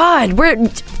that is. God. We're...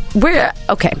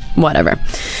 Okay, whatever.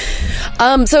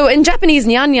 So in Japanese,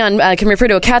 nyan nyan can refer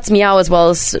to a cat's meow as well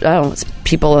as it's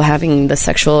people having the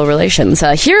sexual relations.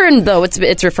 Here, though,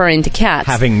 it's referring to cats.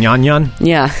 Having nyan nyan?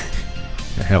 Yeah.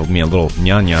 That held me a little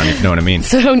nyan nyan, if you know what I mean.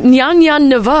 So Nyan Nyan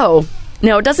Nouveau.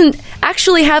 No, it doesn't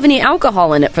actually have any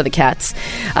alcohol in it for the cats.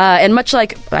 And much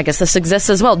like, I guess this exists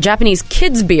as well, Japanese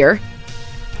kids beer.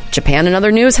 Japan, in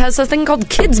other news, has a thing called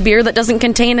kids beer that doesn't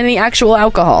contain any actual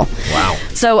alcohol. Wow.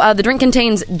 So the drink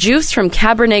contains juice from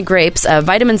Cabernet grapes,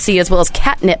 vitamin C, as well as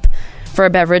catnip for a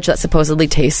beverage that supposedly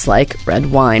tastes like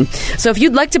red wine. So if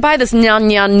you'd like to buy this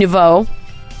Nyan Nyan Nouveau,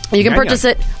 you can purchase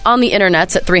it on the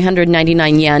internet at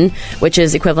 399 yen, which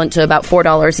is equivalent to about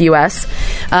 $4 US.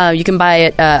 You can buy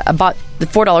it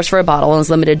 $4 for a bottle, and it's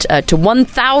limited to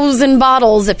 1,000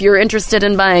 bottles if you're interested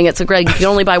in buying it. So, Greg, you can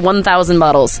only buy 1,000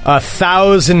 bottles.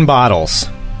 1,000 bottles.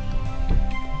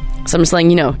 So I'm just letting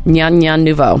you know, Nyan Nyan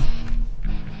Nouveau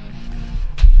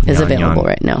is available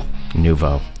right now.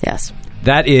 Nouveau. Yes.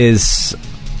 That is...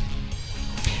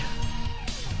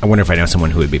 I wonder if I know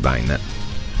someone who would be buying that.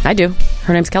 I do.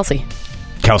 Her name's Kelsey.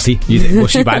 Kelsey? Will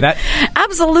she buy that?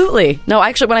 Absolutely. No,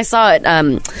 actually, when I saw it,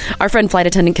 our friend flight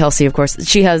attendant Kelsey, of course,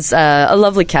 she has a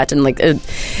lovely cat, and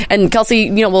and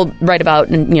Kelsey, will write about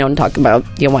and talk about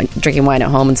drinking wine at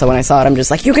home. And so when I saw it, I'm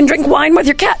just like, you can drink wine with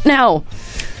your cat now.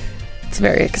 It's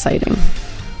very exciting.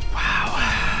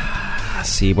 Wow.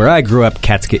 See, where I grew up,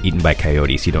 cats get eaten by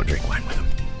coyotes. You don't drink wine with them.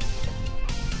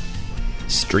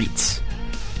 Streets.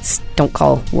 Don't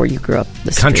call where you grew up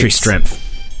the country streets. Strength.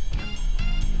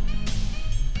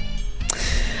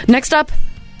 Next up,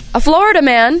 a Florida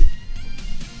man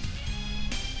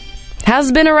has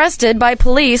been arrested by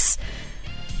police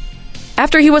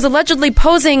after he was allegedly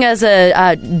posing as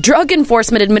a Drug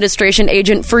Enforcement Administration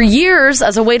agent for years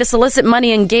as a way to solicit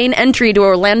money and gain entry to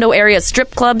Orlando area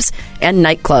strip clubs and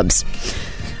nightclubs.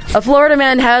 A Florida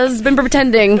man has been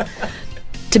pretending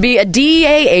to be a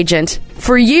DEA agent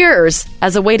for years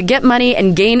as a way to get money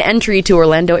and gain entry to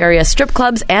Orlando area strip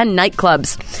clubs and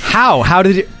nightclubs. How? How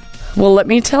did it... Well, let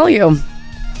me tell you.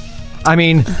 I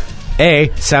mean, A,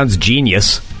 sounds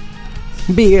genius.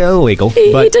 B, illegal.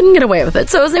 He didn't get away with it.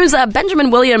 So his name is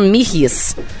Benjamin William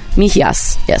Mejias,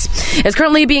 yes, is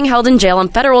currently being held in jail on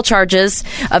federal charges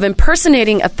of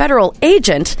impersonating a federal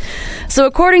agent. So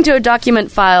according to a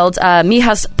document filed,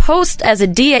 Mejias posed as a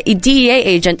DEA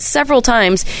agent several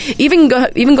times, even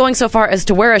going so far as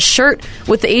to wear a shirt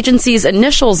with the agency's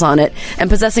initials on it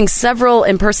and possessing several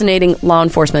impersonating law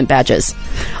enforcement badges.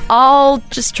 All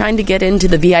just trying to get into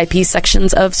the VIP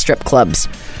sections of strip clubs.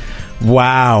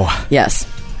 Wow. Yes.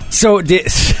 So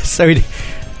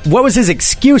what was his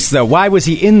excuse, though? Why was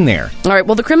he in there? All right,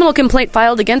 well, the criminal complaint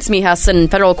filed against Mejias in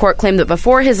federal court claimed that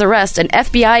before his arrest, an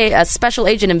FBI special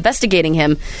agent investigating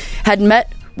him had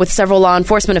met with several law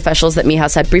enforcement officials that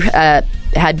Mejias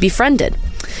had befriended.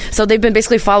 So they've been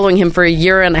basically following him for a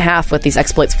year and a half with these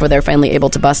exploits before they're finally able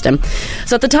to bust him.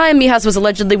 So at the time, Mejias was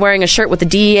allegedly wearing a shirt with the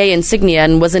DEA insignia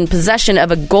and was in possession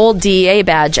of a gold DEA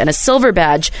badge and a silver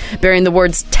badge bearing the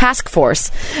words Task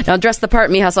Force. Now, dressed the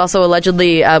part, Mejias also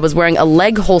allegedly was wearing a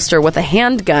leg holster with a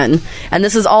handgun, and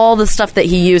this is all the stuff that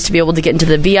he used to be able to get into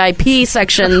the VIP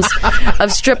sections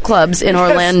of strip clubs in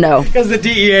Orlando. Because the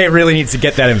DEA really needs to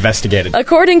get that investigated.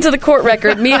 According to the court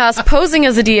record, Mejias, posing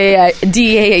as a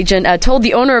DEA agent, told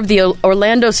the owner of the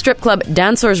Orlando strip club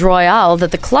Dancers Royale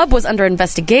that the club was under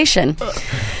investigation.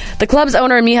 The club's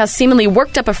owner and Mejias seemingly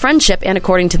worked up a friendship, and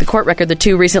according to the court record, the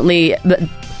two recently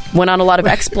went on a lot of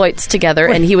exploits together,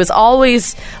 and he was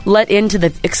always let into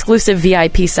the exclusive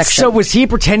VIP section. So was he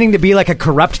pretending to be like a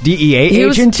corrupt DEA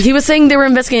agent? He was saying they were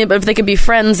investigating it, but if they could be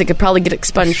friends, they could probably get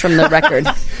expunged from the record.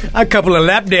 A couple of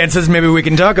lap dances, maybe we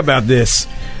can talk about this.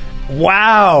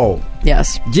 Wow.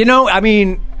 Yes. You know, I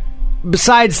mean,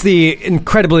 besides the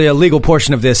incredibly illegal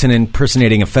portion of this and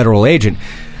impersonating a federal agent,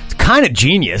 it's kind of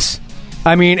genius.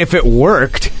 I mean, if it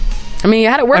worked. I mean, you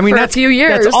had it work for a few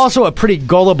years. That's also a pretty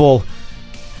gullible...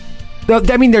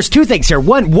 I mean, there's two things here.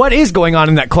 One, what is going on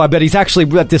in that club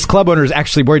that this club owner is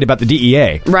actually worried about the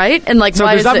DEA? Right? And like, so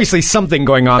why there's obviously something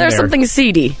going on there. There's something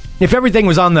seedy. If everything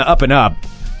was on the up and up,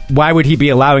 why would he be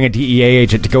allowing a DEA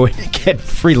agent to go in and get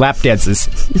free lap dances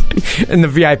in the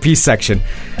VIP section?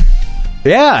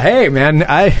 Yeah, hey, man.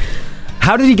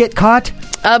 How did he get caught?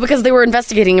 Because they were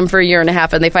investigating him for a year and a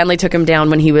half, and they finally took him down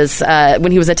when he was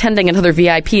attending another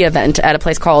VIP event at a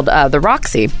place called the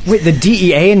Roxy. Wait, the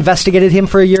DEA investigated him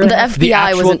for a year and a half? The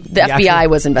FBI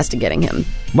was investigating him.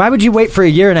 Why would you wait for a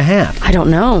year and a half? I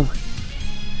don't know.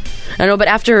 But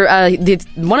after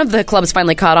one of the clubs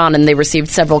finally caught on, and they received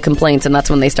several complaints, and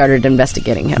that's when they started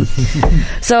investigating him.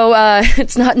 So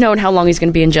it's not known how long he's going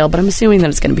to be in jail, but I'm assuming that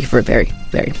it's going to be for a very,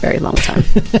 very, very long time.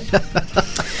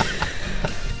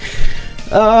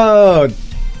 Oh,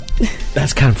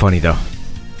 that's kind of funny, though.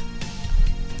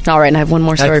 All right, and I have one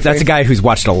more story for you. That's a guy who's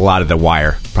watched a lot of The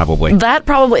Wire, probably.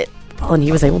 Well, and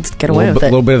he was able to get away with it. A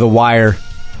little bit of The Wire.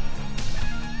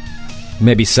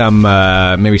 Maybe some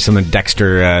of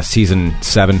Dexter season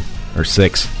 7 or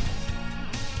 6.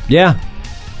 Yeah.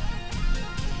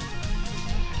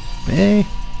 Hey.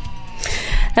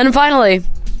 And finally,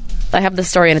 I have this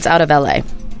story, and it's out of LA.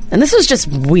 And this is just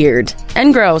weird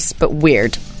and gross, but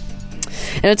weird.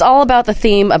 And it's all about the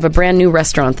theme of a brand new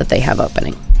restaurant that they have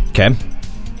opening. Okay.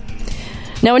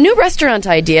 Now, a new restaurant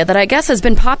idea that I guess has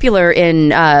been popular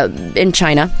in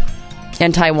China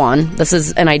and Taiwan. This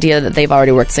is an idea that they've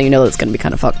already worked, so you know it's going to be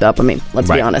kind of fucked up. I mean, let's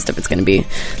be honest, if it's going to be...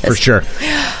 For sure.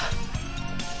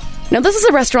 Now, this is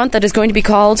a restaurant that is going to be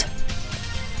called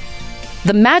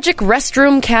the Magic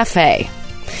Restroom Cafe.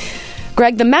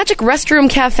 Greg, the Magic Restroom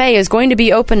Cafe is going to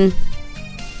be open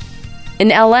in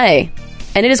LA,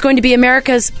 and it is going to be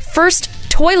America's first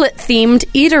toilet-themed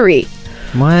eatery.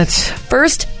 What?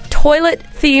 First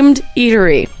toilet-themed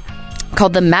eatery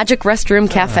called the Magic Restroom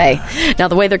Cafe. Now,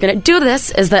 the way they're going to do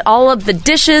this is that all of the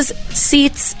dishes,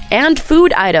 seats, and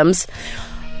food items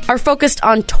are focused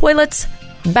on toilets,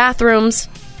 bathrooms,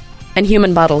 and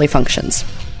human bodily functions.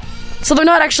 So they're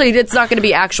not actually, it's not going to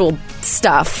be actual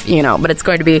stuff, but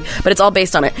it's all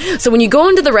based on it. So when you go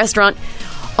into the restaurant,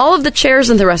 all of the chairs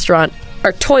in the restaurant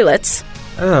are toilets.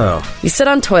 Oh. You sit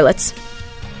on toilets.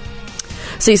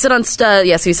 So you sit on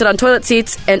toilet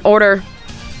seats and order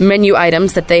menu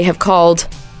items that they have called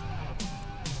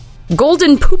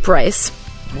golden poop rice.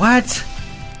 What?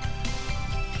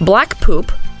 black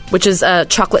poop, which is a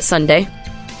chocolate sundae.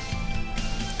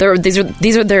 These are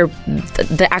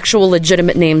the actual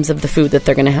legitimate names of the food that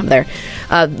they're going to have there.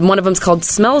 One of them's called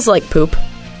Smells Like Poop,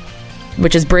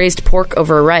 which is braised pork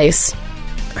over rice.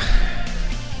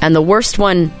 And the worst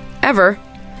one ever,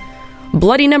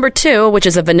 Bloody Number 2, which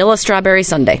is a vanilla strawberry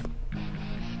sundae.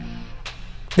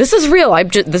 This is real.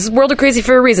 This is World of Crazy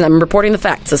for a reason. I'm reporting the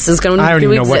facts. This is going to exist. I don't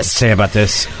even know what to say about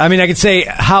this. I mean, I could say,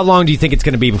 how long do you think it's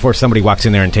going to be before somebody walks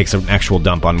in there and takes an actual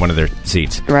dump on one of their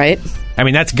seats? Right. I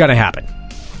mean, that's going to happen.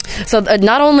 So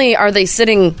not only are they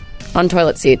sitting on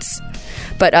toilet seats,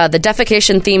 but the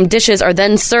defecation-themed dishes are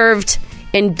then served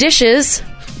in dishes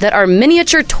that are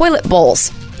miniature toilet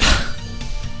bowls.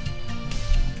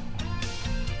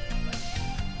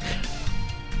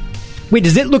 Wait,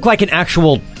 does it look like an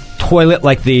actual toilet,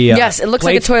 like the yes, it looks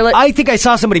plates? Like a toilet. I think I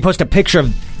saw somebody post a picture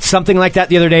of something like that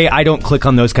the other day. I don't click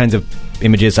on those kinds of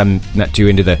images. I'm not too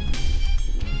into the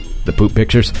poop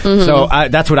pictures. Mm-hmm. So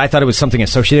that's what I thought it was something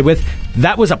associated with.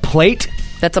 That was a plate?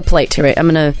 That's a plate. Right. I'm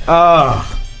going to...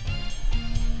 Oh.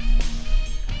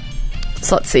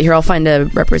 So let's see here. I'll find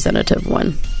a representative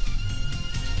one.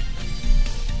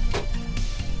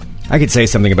 I could say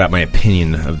something about my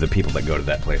opinion of the people that go to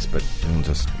that place, but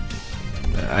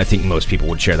I think most people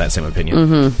would share that same opinion.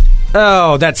 Mm-hmm.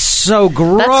 Oh, that's so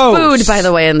gross. That's food, by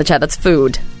the way, in the chat. That's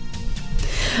food.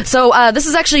 So this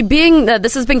is actually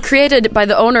this has been created by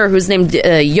the owner, who's named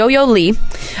Yo-Yo Lee,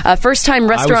 first-time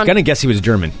restaurant. I was going to guess he was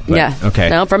German. But, yeah. Okay.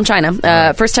 No, from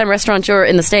China. First-time restaurateur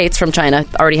in the States from China.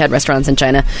 Already had restaurants in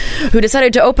China. Who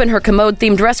decided to open her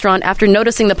commode-themed restaurant after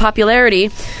noticing the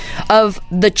popularity of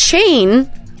the chain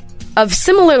of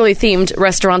similarly themed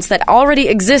restaurants that already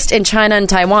exist in China and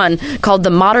Taiwan, called the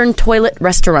Modern Toilet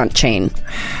Restaurant Chain.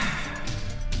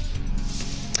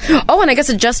 Oh, and I guess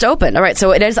it just opened. All right,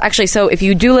 so it is actually... So if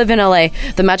you do live in LA,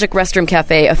 the Magic Restroom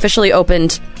Cafe officially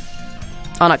opened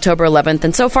on October 11th,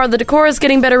 and so far the decor is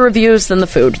getting better reviews than the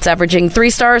food. It's averaging 3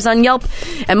 stars on Yelp,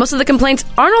 and most of the complaints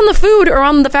aren't on the food or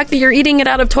on the fact that you're eating it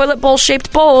out of toilet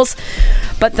bowl-shaped bowls,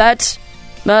 but that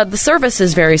the service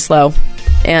is very slow,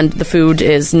 and the food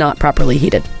is not properly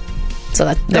heated. So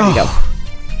there you go.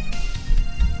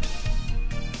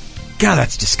 God,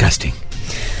 that's disgusting.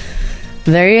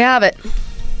 There you have it.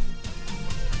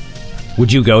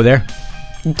 Would you go there?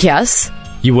 Yes.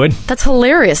 You would? That's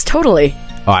hilarious. Totally.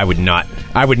 Oh, I would not.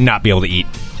 I would not be able to eat.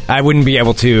 I wouldn't be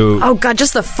able to... Oh, God,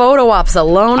 just the photo ops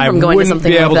alone from going to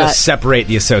something like that. I wouldn't be able to separate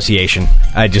the association.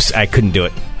 I couldn't do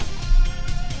it.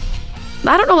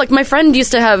 I don't know, like my friend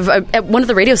used to have, at one of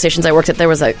the radio stations I worked at, there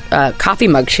was a coffee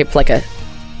mug shaped like a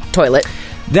toilet.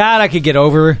 That I could get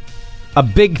over. A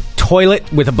big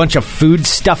toilet with a bunch of food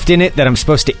stuffed in it that I'm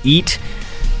supposed to eat.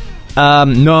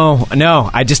 No,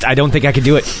 I don't think I could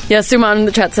do it. Yeah, Suman in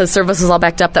the chat says service was all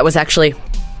backed up. That was actually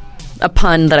a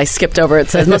pun that I skipped over. It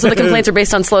says most of the complaints are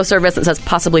based on slow service. It says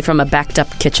possibly from a backed up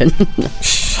kitchen.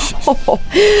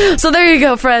 So there you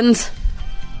go, friends.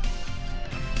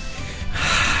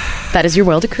 That is your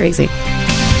world of crazy.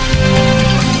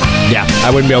 Yeah,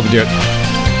 I wouldn't be able to do it.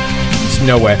 There's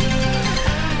no way.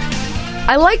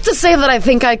 I like to say that I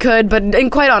think I could, but and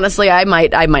quite honestly, I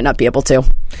might not be able to.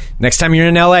 Next time you're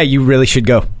in LA, you really should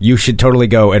go. You should totally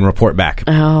go and report back.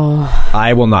 Oh,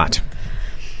 I will not.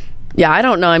 Yeah, I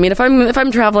don't know. I mean, if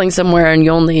I'm traveling somewhere and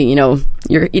you only,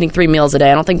 you're eating 3 meals a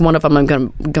day, I don't think one of them I'm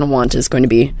gonna want is going to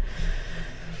be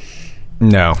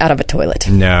out of a toilet.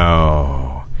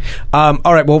 No. All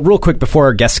right, well, real quick before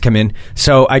our guests come in.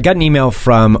 So I got an email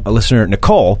from a listener,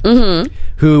 Nicole,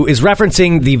 who is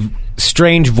referencing the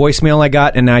strange voicemail I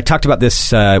got, and I talked about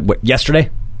this,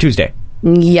 yesterday? Tuesday.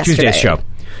 Tuesday's show.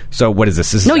 So what is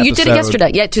this? No, you did it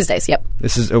yesterday. Yeah, Tuesdays, yep.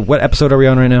 This is, what episode are we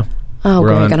on right now? Oh,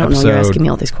 Greg, I don't know. You're asking me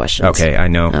all these questions. Okay, I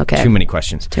know. Okay. Too many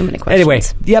questions. Anyway,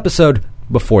 the episode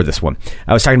before this one,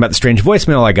 I was talking about the strange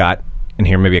voicemail I got, and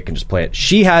here, maybe I can just play it.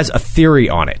 She has a theory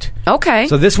on it. Okay.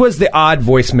 So this was the odd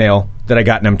voicemail that I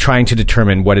got, and I'm trying to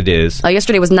determine what it is.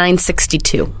 Yesterday was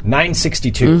 962.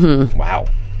 962. Mm-hmm. Wow.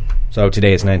 So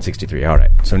today is 963. All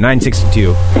right. So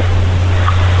 962.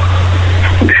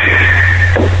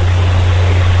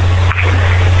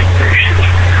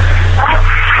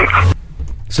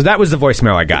 So that was the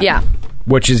voicemail I got. Yeah.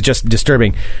 Which is just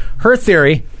disturbing. Her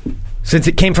theory, since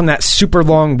it came from that super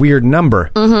long weird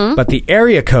number, but the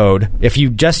area code, if you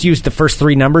just use the first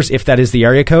 3 numbers, if that is the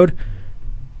area code,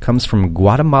 comes from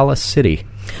Guatemala City.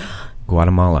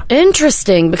 Guatemala.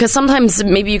 Interesting, because sometimes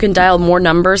maybe you can dial more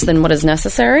numbers than what is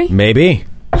necessary. Maybe.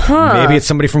 Huh. Maybe it's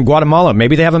somebody from Guatemala.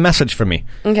 Maybe they have a message for me.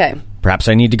 Okay. Perhaps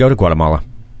I need to go to Guatemala.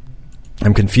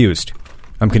 I'm confused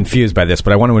by this,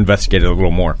 but I want to investigate it a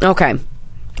little more. Okay.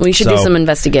 We should do some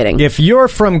investigating. If you're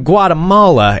from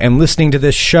Guatemala and listening to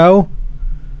this show,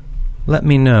 let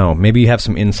me know. Maybe you have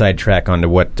some inside track onto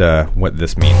what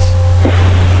this means.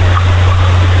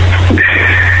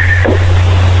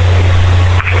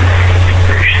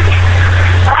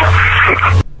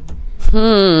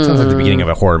 Sounds like the beginning of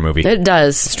a horror movie. It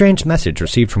does. Strange message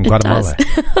received from Guatemala.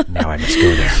 Now I must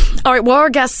go there. All right, well, our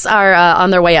guests are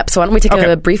on their way up, so why don't we take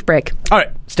a brief break? All right,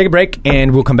 let's take a break,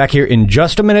 and we'll come back here in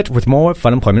just a minute with more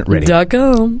Fun Employment Radio.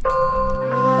 .com.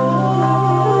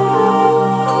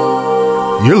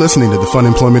 You're listening to the Fun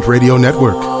Employment Radio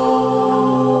Network.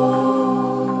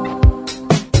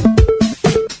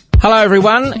 Hello,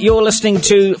 everyone. You're listening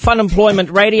to Fun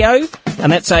Employment Radio,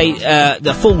 and that's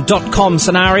the full .com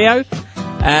scenario.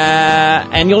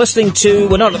 And you're listening to,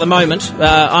 well, not at the moment,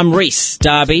 I'm Reese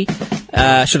Darby.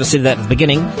 Should have said that at the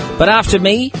beginning. But after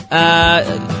me,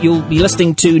 you'll be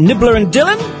listening to Nibbler and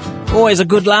Dylan. Always a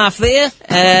good laugh there.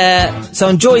 So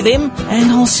enjoy them,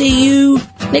 and I'll see you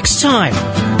next time.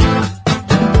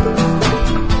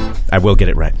 I will get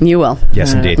it right. You will.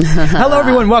 Yes, indeed. Hello,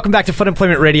 everyone. Welcome back to Fun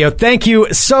Employment Radio. Thank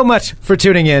you so much for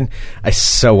tuning in. I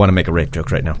so want to make a rape joke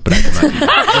right now, but I cannot.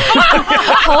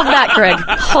 Hold back, Greg.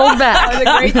 Hold back. That was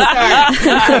a great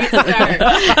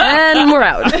start. And we're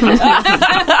out.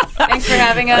 Thanks for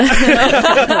having us.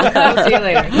 We'll see you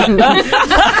later.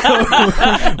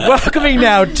 Welcoming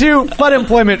now to Fun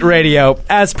Employment Radio,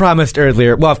 as promised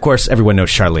earlier. Well, of course, everyone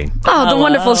knows Charlene. Oh, the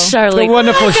wonderful Charlene. The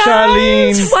wonderful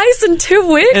Charlene. Twice in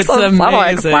 2 weeks. It's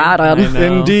amazing.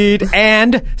 Indeed.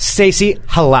 And STACEY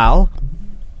HALLAL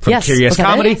from Curious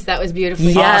Comedy. Yes, that was beautiful.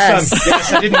 Yes. Awesome.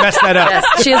 Yes, I didn't mess that up.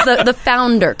 Yes. She is the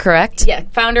founder, correct? Yeah,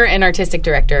 founder and artistic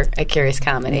director at Curious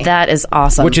Comedy. That is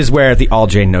awesome. Which is where the All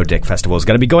Jane No Dick Festival is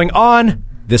going to be going on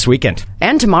this weekend.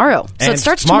 And tomorrow. So And it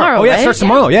starts tomorrow, Oh, yeah, right? it starts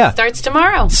tomorrow, yeah. Starts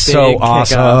tomorrow. So Big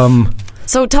awesome.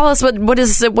 So tell us what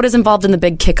is involved in the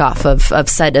big kickoff of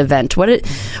said event. What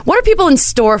are people in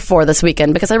store for this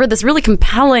weekend? Because I read this really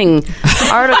compelling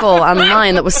article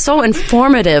online that was so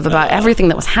informative about everything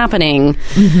that was happening.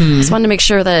 Mm-hmm. Just wanted to make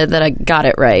sure that I got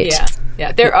it right.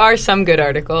 Yeah, there are some good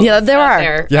articles. Yeah, there are.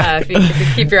 There, Yeah. if you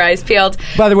keep your eyes peeled.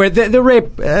 By the way, the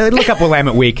rape, look up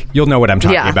Willamette Week. You'll know what I'm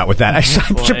talking about with that. I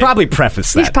should probably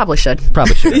preface that. You probably should.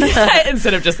 Probably should.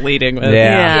 Instead of just leading with,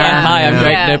 Yeah. Hi, I'm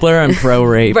Greg Nibbler. I'm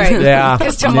pro-rape. Right. Yeah.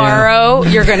 Because tomorrow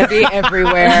you're going to be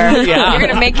everywhere. Yeah. You're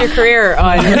going to make your career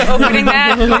on opening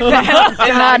that and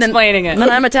not explaining it. And then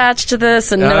I'm attached to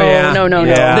this, and Oh, yeah. no.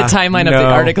 Yeah. The timeline of the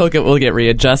article will get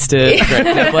readjusted. Greg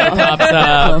Nibbler pops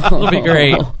up. It'll be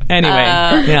great. Anyway,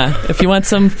 if you want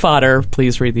some fodder,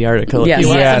 please read the article. Yes. If you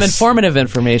want Yes. some informative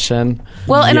information.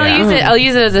 Well, and Yeah. I'll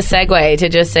use it as a segue to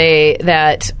just say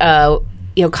that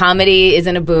comedy is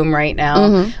in a boom right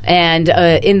now, and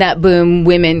in that boom,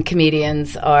 women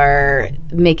comedians are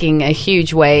making a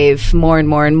huge wave. More and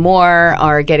more and more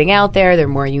are getting out there. They're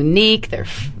more unique. They're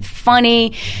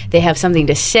funny. They have something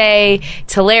to say.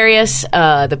 It's hilarious.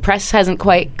 The press hasn't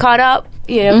quite caught up.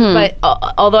 But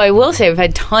although I will say we've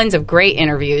had tons of great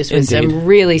interviews with some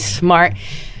really smart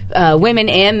women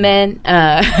and men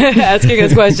asking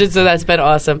us questions, so that's been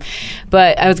awesome.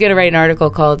 But I was going to write an article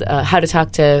called "How to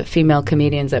Talk to Female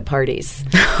Comedians at Parties."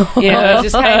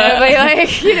 Just kind of like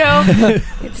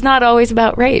it's not always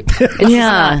about rape.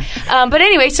 Yeah. But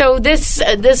anyway, so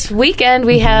this weekend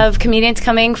we have comedians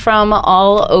coming from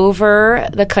all over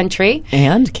the country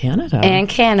And Canada.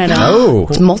 Oh.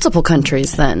 It's multiple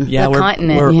countries then. yeah, the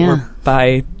continent, We're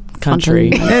by country.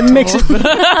 It makes it...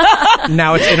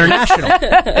 Now it's international.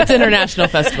 It's an international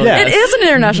festival. Yeah. It is an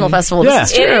international festival. Yeah.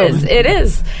 This is true. It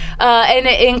is. And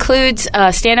it includes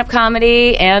stand-up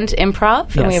comedy and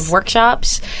improv. And we Yes. have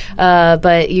workshops.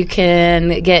 But you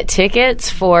can get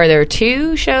tickets for there are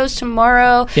 2 shows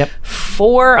tomorrow,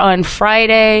 4 on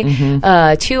Friday,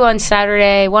 2 on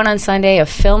Saturday, 1 on Sunday, a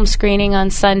film screening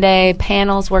on Sunday,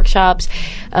 panels, workshops.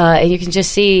 And you can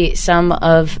just see some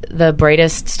of the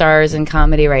brightest stars in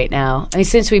comedy right now. I mean,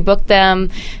 since we booked them...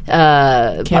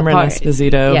 Cameron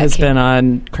Esposito has been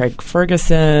on Craig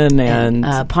Ferguson and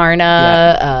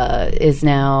Parna is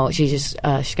now she's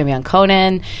gonna be on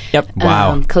Conan. Yep.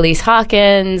 Wow. Khalees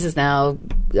Hawkins is now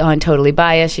on Totally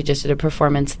Biased. She just did a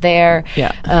performance there.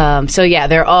 Yeah. So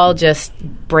they're all just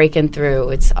breaking through.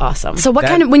 It's awesome. So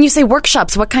when you say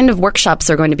workshops, what kind of workshops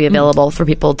are going to be available for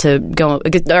people to go?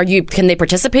 Can they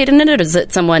participate in it, or is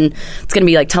it someone that's going to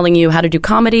be like telling you how to do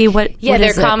comedy? What they're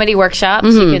is it? comedy workshops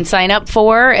you can sign up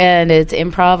for, and it's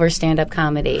improv or stand-up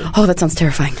comedy. Oh, that sounds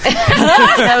terrifying.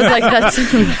 I was like,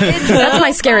 that's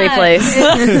my scary place.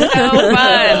 It's so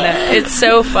fun. It's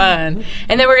so fun.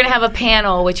 And then we're going to have a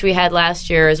panel, which we had last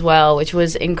year, year as well, which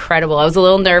was incredible. I was a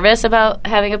little nervous about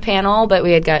having a panel, but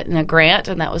we had gotten a grant,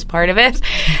 and that was part of it.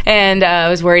 And I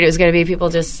was worried it was going to be people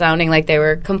just sounding like they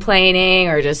were complaining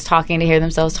or just talking to hear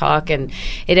themselves talk. And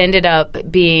it ended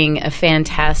up being a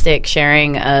fantastic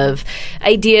sharing of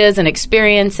ideas and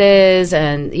experiences.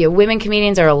 And women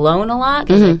comedians are alone a lot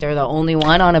because they're the only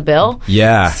one on a bill.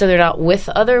 Yeah. So they're not with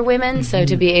other women. So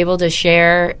to be able to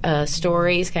share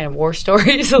stories, kind of war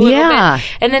stories a little bit,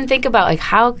 and then think about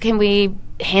how can we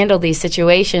handle these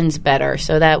situations better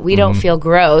so that we don't feel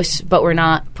gross, but we're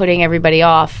not putting everybody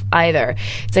off either.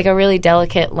 It's like a really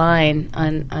delicate line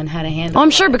on how to handle I'm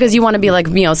sure, because you want to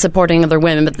be supporting other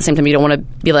women, but at the same time you don't want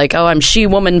to be like, oh, I'm she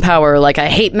woman power, like I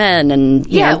hate men, and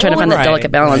trying to find that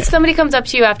delicate balance. Somebody comes up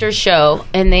to you after a show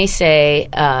and they say,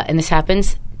 and this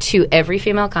happens to every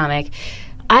female comic,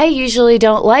 I usually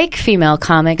don't like female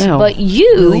comics, but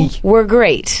you were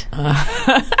great.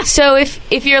 So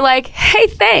if you're like, hey,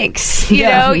 thanks,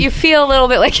 you feel a little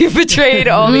bit like you've betrayed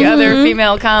all the other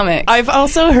female comics. I've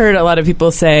also heard a lot of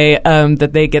people say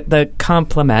that they get the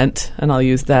compliment, and I'll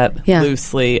use that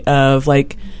loosely, of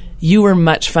like, you were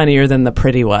much funnier than the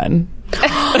pretty one.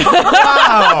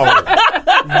 Wow.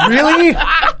 Really?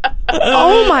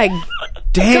 Oh my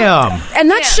damn. And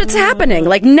that shit's happening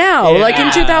like now, like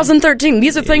in 2013.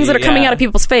 These are things that are coming out of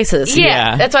people's faces.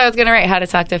 Yeah. That's why I was going to write how to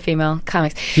talk to female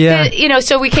comics. Yeah.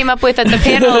 So we came up with at the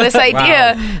panel this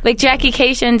idea. Like Jackie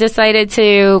Cation decided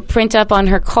to print up on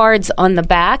her cards on the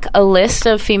back a list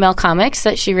of female comics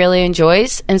that she really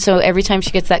enjoys. And so every time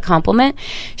she gets that compliment,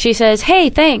 she says, hey,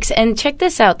 thanks. And check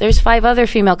this out. There's 5 other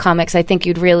female comics I think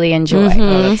you'd really enjoy.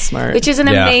 Oh, that's smart. Which is an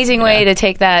amazing way to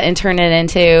take that and turn it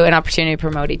into an opportunity to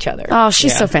promote each other. Oh,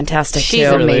 she's so fantastic, She's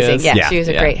too. amazing. Really She was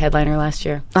a great headliner last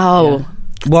year. Oh.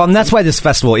 Well, and that's why this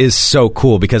festival is so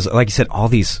cool, because like you said, all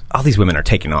these women are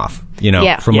taking off,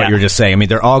 from what you were just saying. I mean,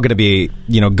 they're all going to be,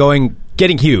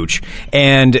 getting huge.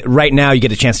 And right now you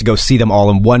get a chance to go see them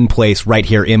all in one place right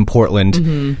here in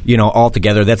Portland, all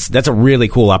together. That's a really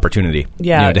cool opportunity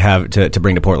to have to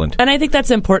bring to Portland. And I think that's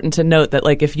important to note that,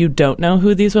 like, if you don't know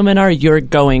who these women are, you're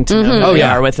going to know who they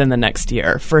are within the next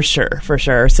year, for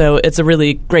sure. So it's a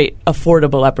really great,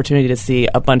 affordable opportunity to see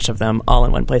a bunch of them all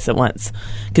in one place at once.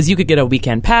 Because you could get a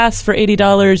weekend pass for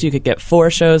 $80, you could get 4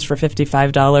 shows for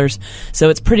 $55. So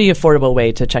it's a pretty affordable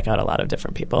way to check out a lot of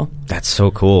different people. That's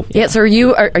so cool. Yeah, so are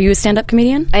you a stand-up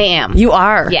comedian? I am. You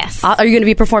are? Yes. Are you going to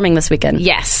be performing this weekend?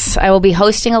 Yes. I will be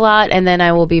hosting a lot, and then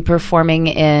I will be performing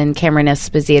in Cameron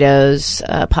Esposito's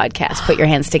podcast, Put Your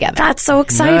Hands Together. That's so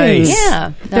exciting. Nice.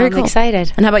 Yeah. Very I'm cool.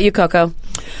 excited. And how about you, Coco?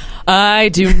 I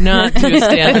do not do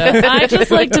stand-up. I just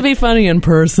like to be funny in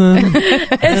person.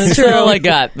 It's true. That's all I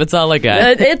got. That's all I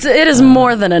got. It is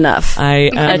more than enough. I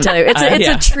tell you, it's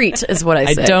a treat, is what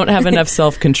I say. I don't have enough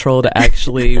self-control to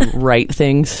actually write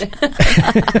things, or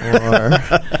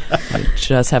I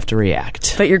just have to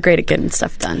react. But you're great at getting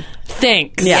stuff done.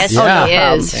 Thanks. Yes, Yeah. she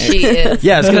is. She is.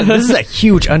 Yeah, this is a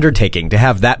huge undertaking to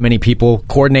have that many people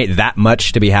coordinate that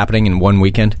much to be happening in one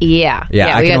weekend. Yeah. Yeah,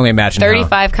 I we can got only imagine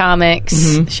 35 comics.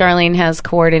 Charlene has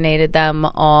coordinated them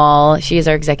all. She is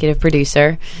our executive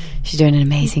producer. She's doing an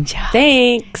amazing job.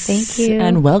 Thanks. Thank you.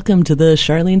 And welcome to the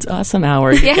Charlene's Awesome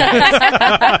Hour.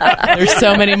 There's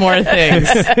so many more things.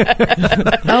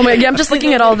 Oh my! Yeah, I'm just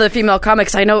looking at all the female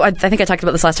comics. I know. I think I talked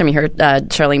about this last time you heard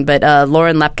Charlene, but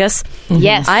Lauren Lepkus.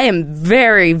 Yes, I am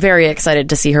very, very excited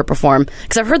to see her perform,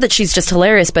 because I've heard that she's just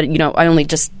hilarious. But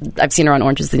I've seen her on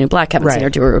Orange Is the New Black. Haven't seen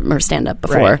her do her stand up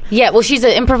before. Right. Yeah, well, she's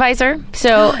an improviser.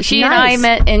 So she and I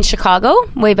met in Chicago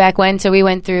way back when. So we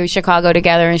went through Chicago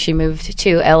together, and she moved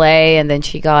to LA. And then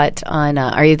she got on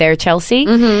Are You There, Chelsea?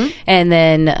 And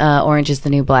then Orange Is the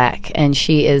New Black. And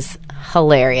she is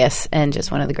hilarious and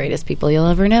just one of the greatest people you'll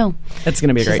ever know. It's going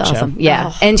to be a great awesome. show.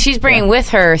 Yeah. And she's bringing with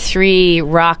her 3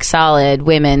 rock-solid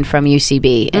women from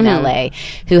UCB in LA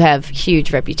who have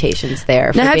huge reputations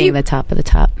there for being the top of the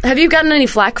top. Have you gotten any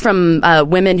flack from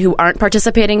women who aren't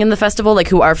participating in the festival, like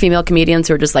who are female comedians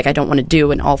who are just like, I don't want to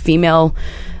do an all-female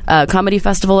comedy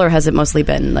festival, or has it mostly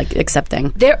been like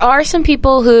accepting? There are some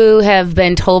people who have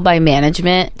been told by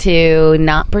management to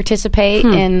not participate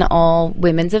in all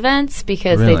women's events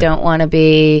because they don't want to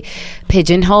be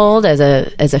pigeonholed as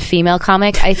a female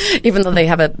comic. Even though they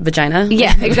have a vagina?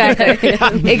 Yeah, exactly.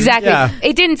 Exactly. Yeah.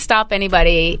 It didn't stop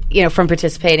anybody, from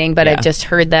participating, but I've just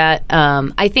heard that.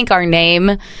 I think our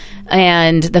name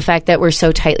and the fact that we're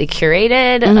so tightly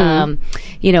curated,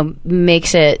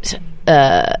 makes it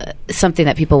something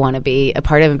that people want to be a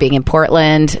part of, and being in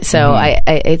Portland. So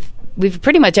we've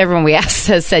pretty much everyone we asked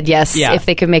has said yes if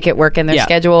they could make it work in their Yeah.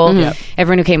 schedule. Mm-hmm.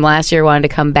 Everyone who came last year wanted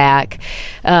to come back.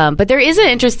 But there is an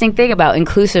interesting thing about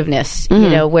inclusiveness, you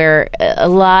know, where a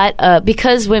lot,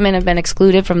 because women have been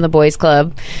excluded from the boys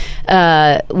club,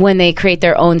 when they create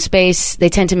their own space, they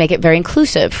tend to make it very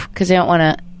inclusive because they don't want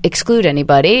to exclude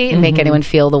anybody and make anyone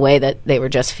feel the way that they were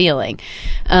just feeling,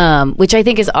 which I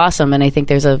think is awesome, and I think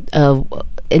there's a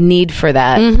need for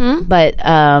that. But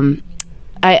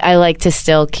I like to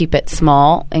still keep it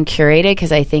small and curated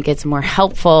because I think it's more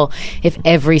helpful if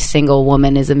every single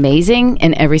woman is amazing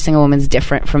and every single woman's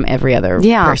different from every other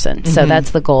person. So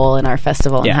that's the goal in our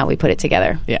festival and how we put it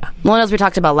together. Yeah. Well, and as we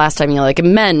talked about last time, you know, like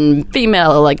men,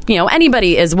 female, like, you know,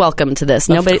 anybody is welcome to this.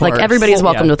 Nobody, like, course. everybody's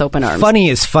welcomed Yeah. with open arms. Funny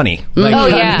is funny. Like, Oh,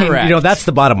 yeah. I mean, Correct. you know, that's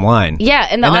the bottom line. Yeah,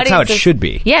 and the that's how it audiences- should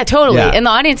be. Yeah, totally. Yeah. And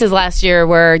the audiences last year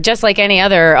were just like any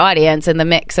other audience in the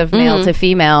mix of male to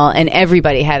female, and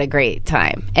everybody had a great time.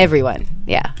 Everyone.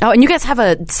 Yeah. Oh, and you guys have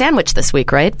a sandwich this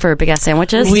week, right? For Big Ass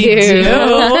Sandwiches? We do.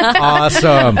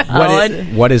 Awesome.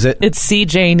 What is it? It's See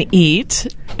Jane Eat,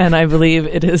 and I believe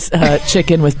it is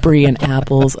chicken with brie and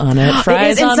apples on it. It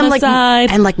Fries is in on some the like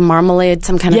side. and like marmalade,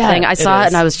 some kind of Yeah, thing. I it saw it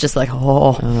is. and I was just like,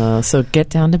 oh. So get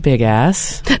down to Big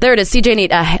Ass. There it is. CJ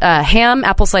Neat, ham,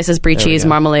 apple slices, brie cheese,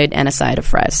 marmalade, and a side of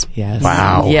fries. Yes.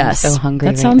 Wow. Yes. So hungry.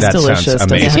 That sounds That delicious. sounds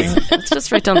doesn't amazing. it? It's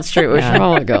just right down the street. We should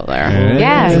probably go there.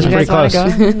 Yeah, It's you pretty guys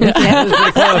want close. to go?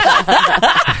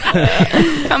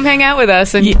 Come hang out with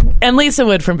us. And And Lisa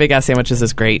Wood from Big Ass Sandwiches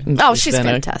is great. And Oh, she's been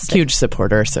fantastic. a huge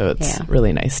supporter, so it's Yeah.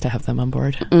 really nice to have them on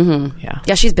board. Mm-hmm. Yeah.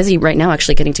 Yeah, she's busy right now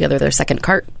actually getting together their second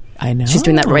cart. I know. She's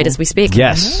doing that right as we speak.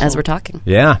 Yes. As we're talking.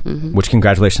 Yeah. Which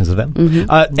congratulations to them.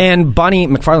 And Bonnie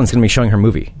McFarlane's going to be showing her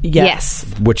movie, yes.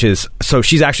 which is, so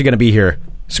she's actually going to be here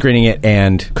screening it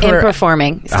and And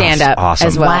performing stand up Awesome.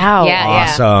 as well. Wow. Yeah,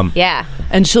 Awesome. Yeah.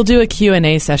 And she'll do a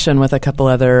Q&A session with a couple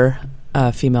other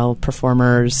female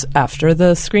performers after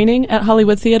the screening at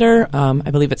Hollywood Theater. I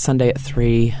believe it's Sunday at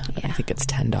 3. I think it's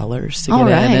 $10 to get All in.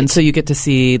 right. And so you get to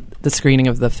see the screening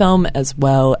of the film as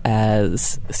well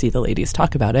as see the ladies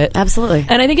talk about it. Absolutely.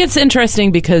 And I think it's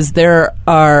interesting because there's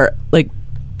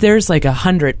like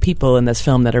 100 people in this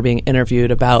film that are being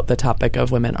interviewed about the topic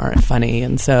of women aren't funny,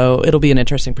 and so it'll be an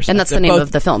interesting perspective. And that's the name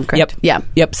of the film, correct? Yep.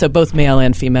 Yep. So both male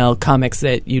and female comics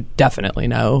that you definitely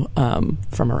know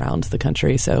from around the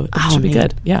country. So it should be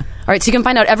good. Yeah. All right, so you can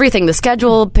find out everything, the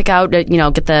schedule, pick out, get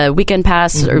the weekend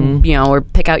pass, or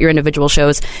pick out your individual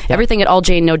shows. Everything at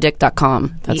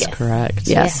alljanenodick.com. That's correct.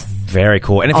 Yes. very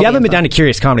cool. And if All you the haven't been info. down to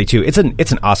Curious Comedy too, it's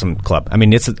an awesome club. I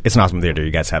mean, it's an awesome theater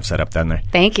you guys have set up down there.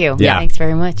 Thank you. Yeah. Thanks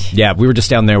very much. Yeah, we were just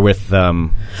down there with For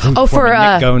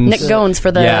Nick Gones. Nick Gones for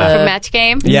the. Yeah. For match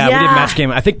game? Yeah, we did Yeah. Match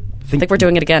Game. I think I think we're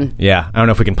doing it again. Yeah, I don't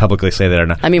know if we can publicly say that or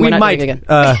not. I mean, we we're not might. doing it again.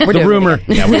 The doing it rumor.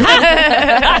 again. Yeah,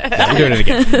 we're doing it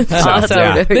again. So, awesome.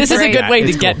 yeah. This is a Great. good way Yeah, to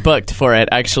it's get booked for it,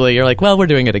 actually. You're like, well, we're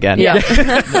doing it again. Yeah. By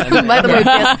the way,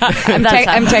 yes, I'm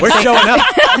that's texting. We're showing up.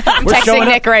 We're Texting showing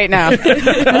Nick up. right now.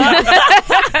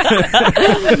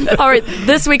 all right,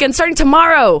 this weekend, starting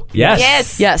tomorrow.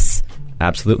 Yes. Yes.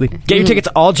 Absolutely. Get your tickets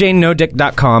at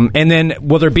alljanenodick.com. And then,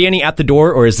 will there be any at the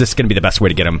door, or is this going to be the best way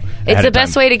to get them? It's the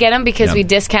best way to get them because Yeah. we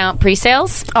discount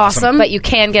pre-sales. Awesome. But you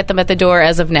can get them at the door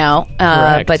as of now.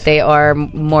 Correct. But they are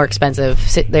more expensive.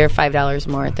 They're $5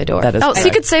 more at the door. That is Oh, so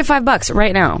you could save $5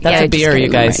 right now. That's Yeah, a beer, you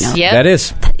guys. Right now. Yep. That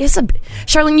is. It's a,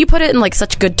 Charlene, you put it in like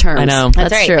such good terms. I know.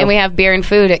 That's right. true. And we have beer and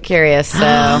food at Curious.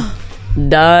 So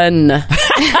Done. There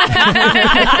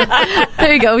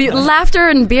you go. Laughter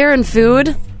and beer and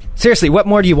food. Seriously, what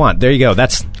more do you want? There you go.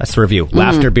 That's the review.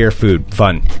 Laughter, beer, food,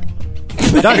 fun.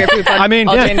 Done. I mean,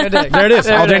 All yeah. Jane, no dick. There it is.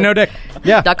 There All it Day, is. no dick.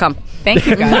 Yeah. thank .com. you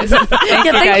guys. Thank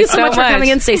you guys so much for coming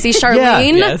in, Stacey.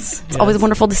 Charlene. Yes. It's always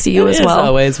wonderful to see you as It's well.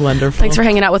 always wonderful. Thanks for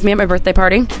hanging out with me at my birthday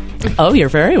party. Oh, you're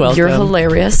very welcome. You're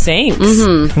hilarious. Thanks.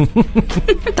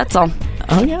 That's all.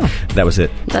 Oh, yeah. That was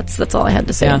it. That's all I had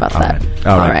to say Yeah. about All that. right.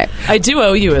 All right. I do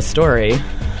owe you a story.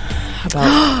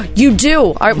 About You do.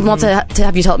 All right, we want to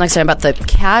have you tell it next time about the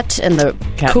cat and the Cat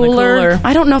and the cooler. cooler.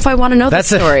 I don't know if I want to know That's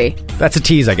the story. That's a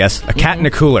tease, I guess. A cat in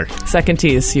a cooler. second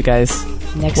tease, you guys.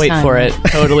 Next Wait time. for it.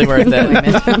 Totally worth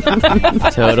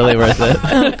it. Totally worth it.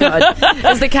 Oh, God.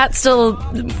 Is the cat still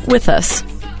with us?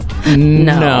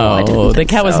 No, I didn't the think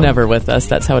cat was so. never with us.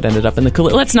 That's how it ended up in the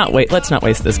cooler. Let's not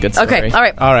waste this good story. Okay, all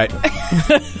right. All right.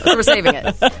 So we're saving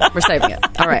it. We're saving it.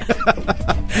 All right.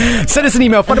 Send us an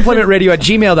email,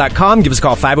 funemploymentradio@gmail.com. Give us a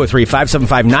call,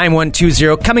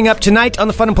 503-575-9120. Coming up tonight on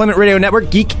the Fun Employment Radio Network,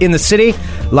 Geek in the City,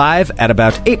 live at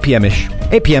about 8 p.m.-ish.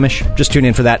 8 p.m.-ish. Just tune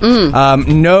in for that.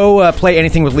 No Play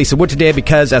Anything with Lisa Wood today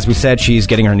because, as we said, she's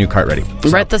getting her new cart ready.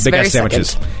 Right this Big very Ass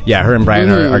Sandwiches. Yeah, her and Brian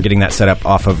are getting that set up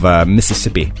off of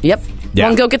Mississippi. Yep. Yeah.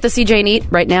 Well, go get the CJ and Eat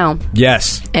right now.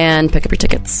 Yes. And pick up your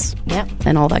tickets. Yep.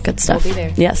 And all that good stuff. We'll be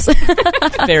there. Yes.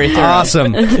 Very thorough.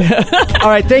 Awesome. All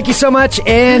right, thank you so much,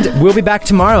 and we'll be back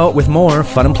tomorrow with more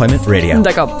Fun Employment Radio.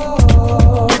 D'accord.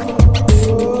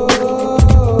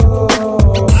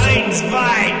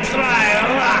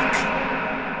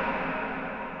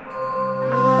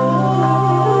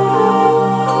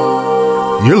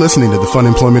 You're listening to the Fun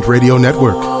Employment Radio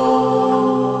Network.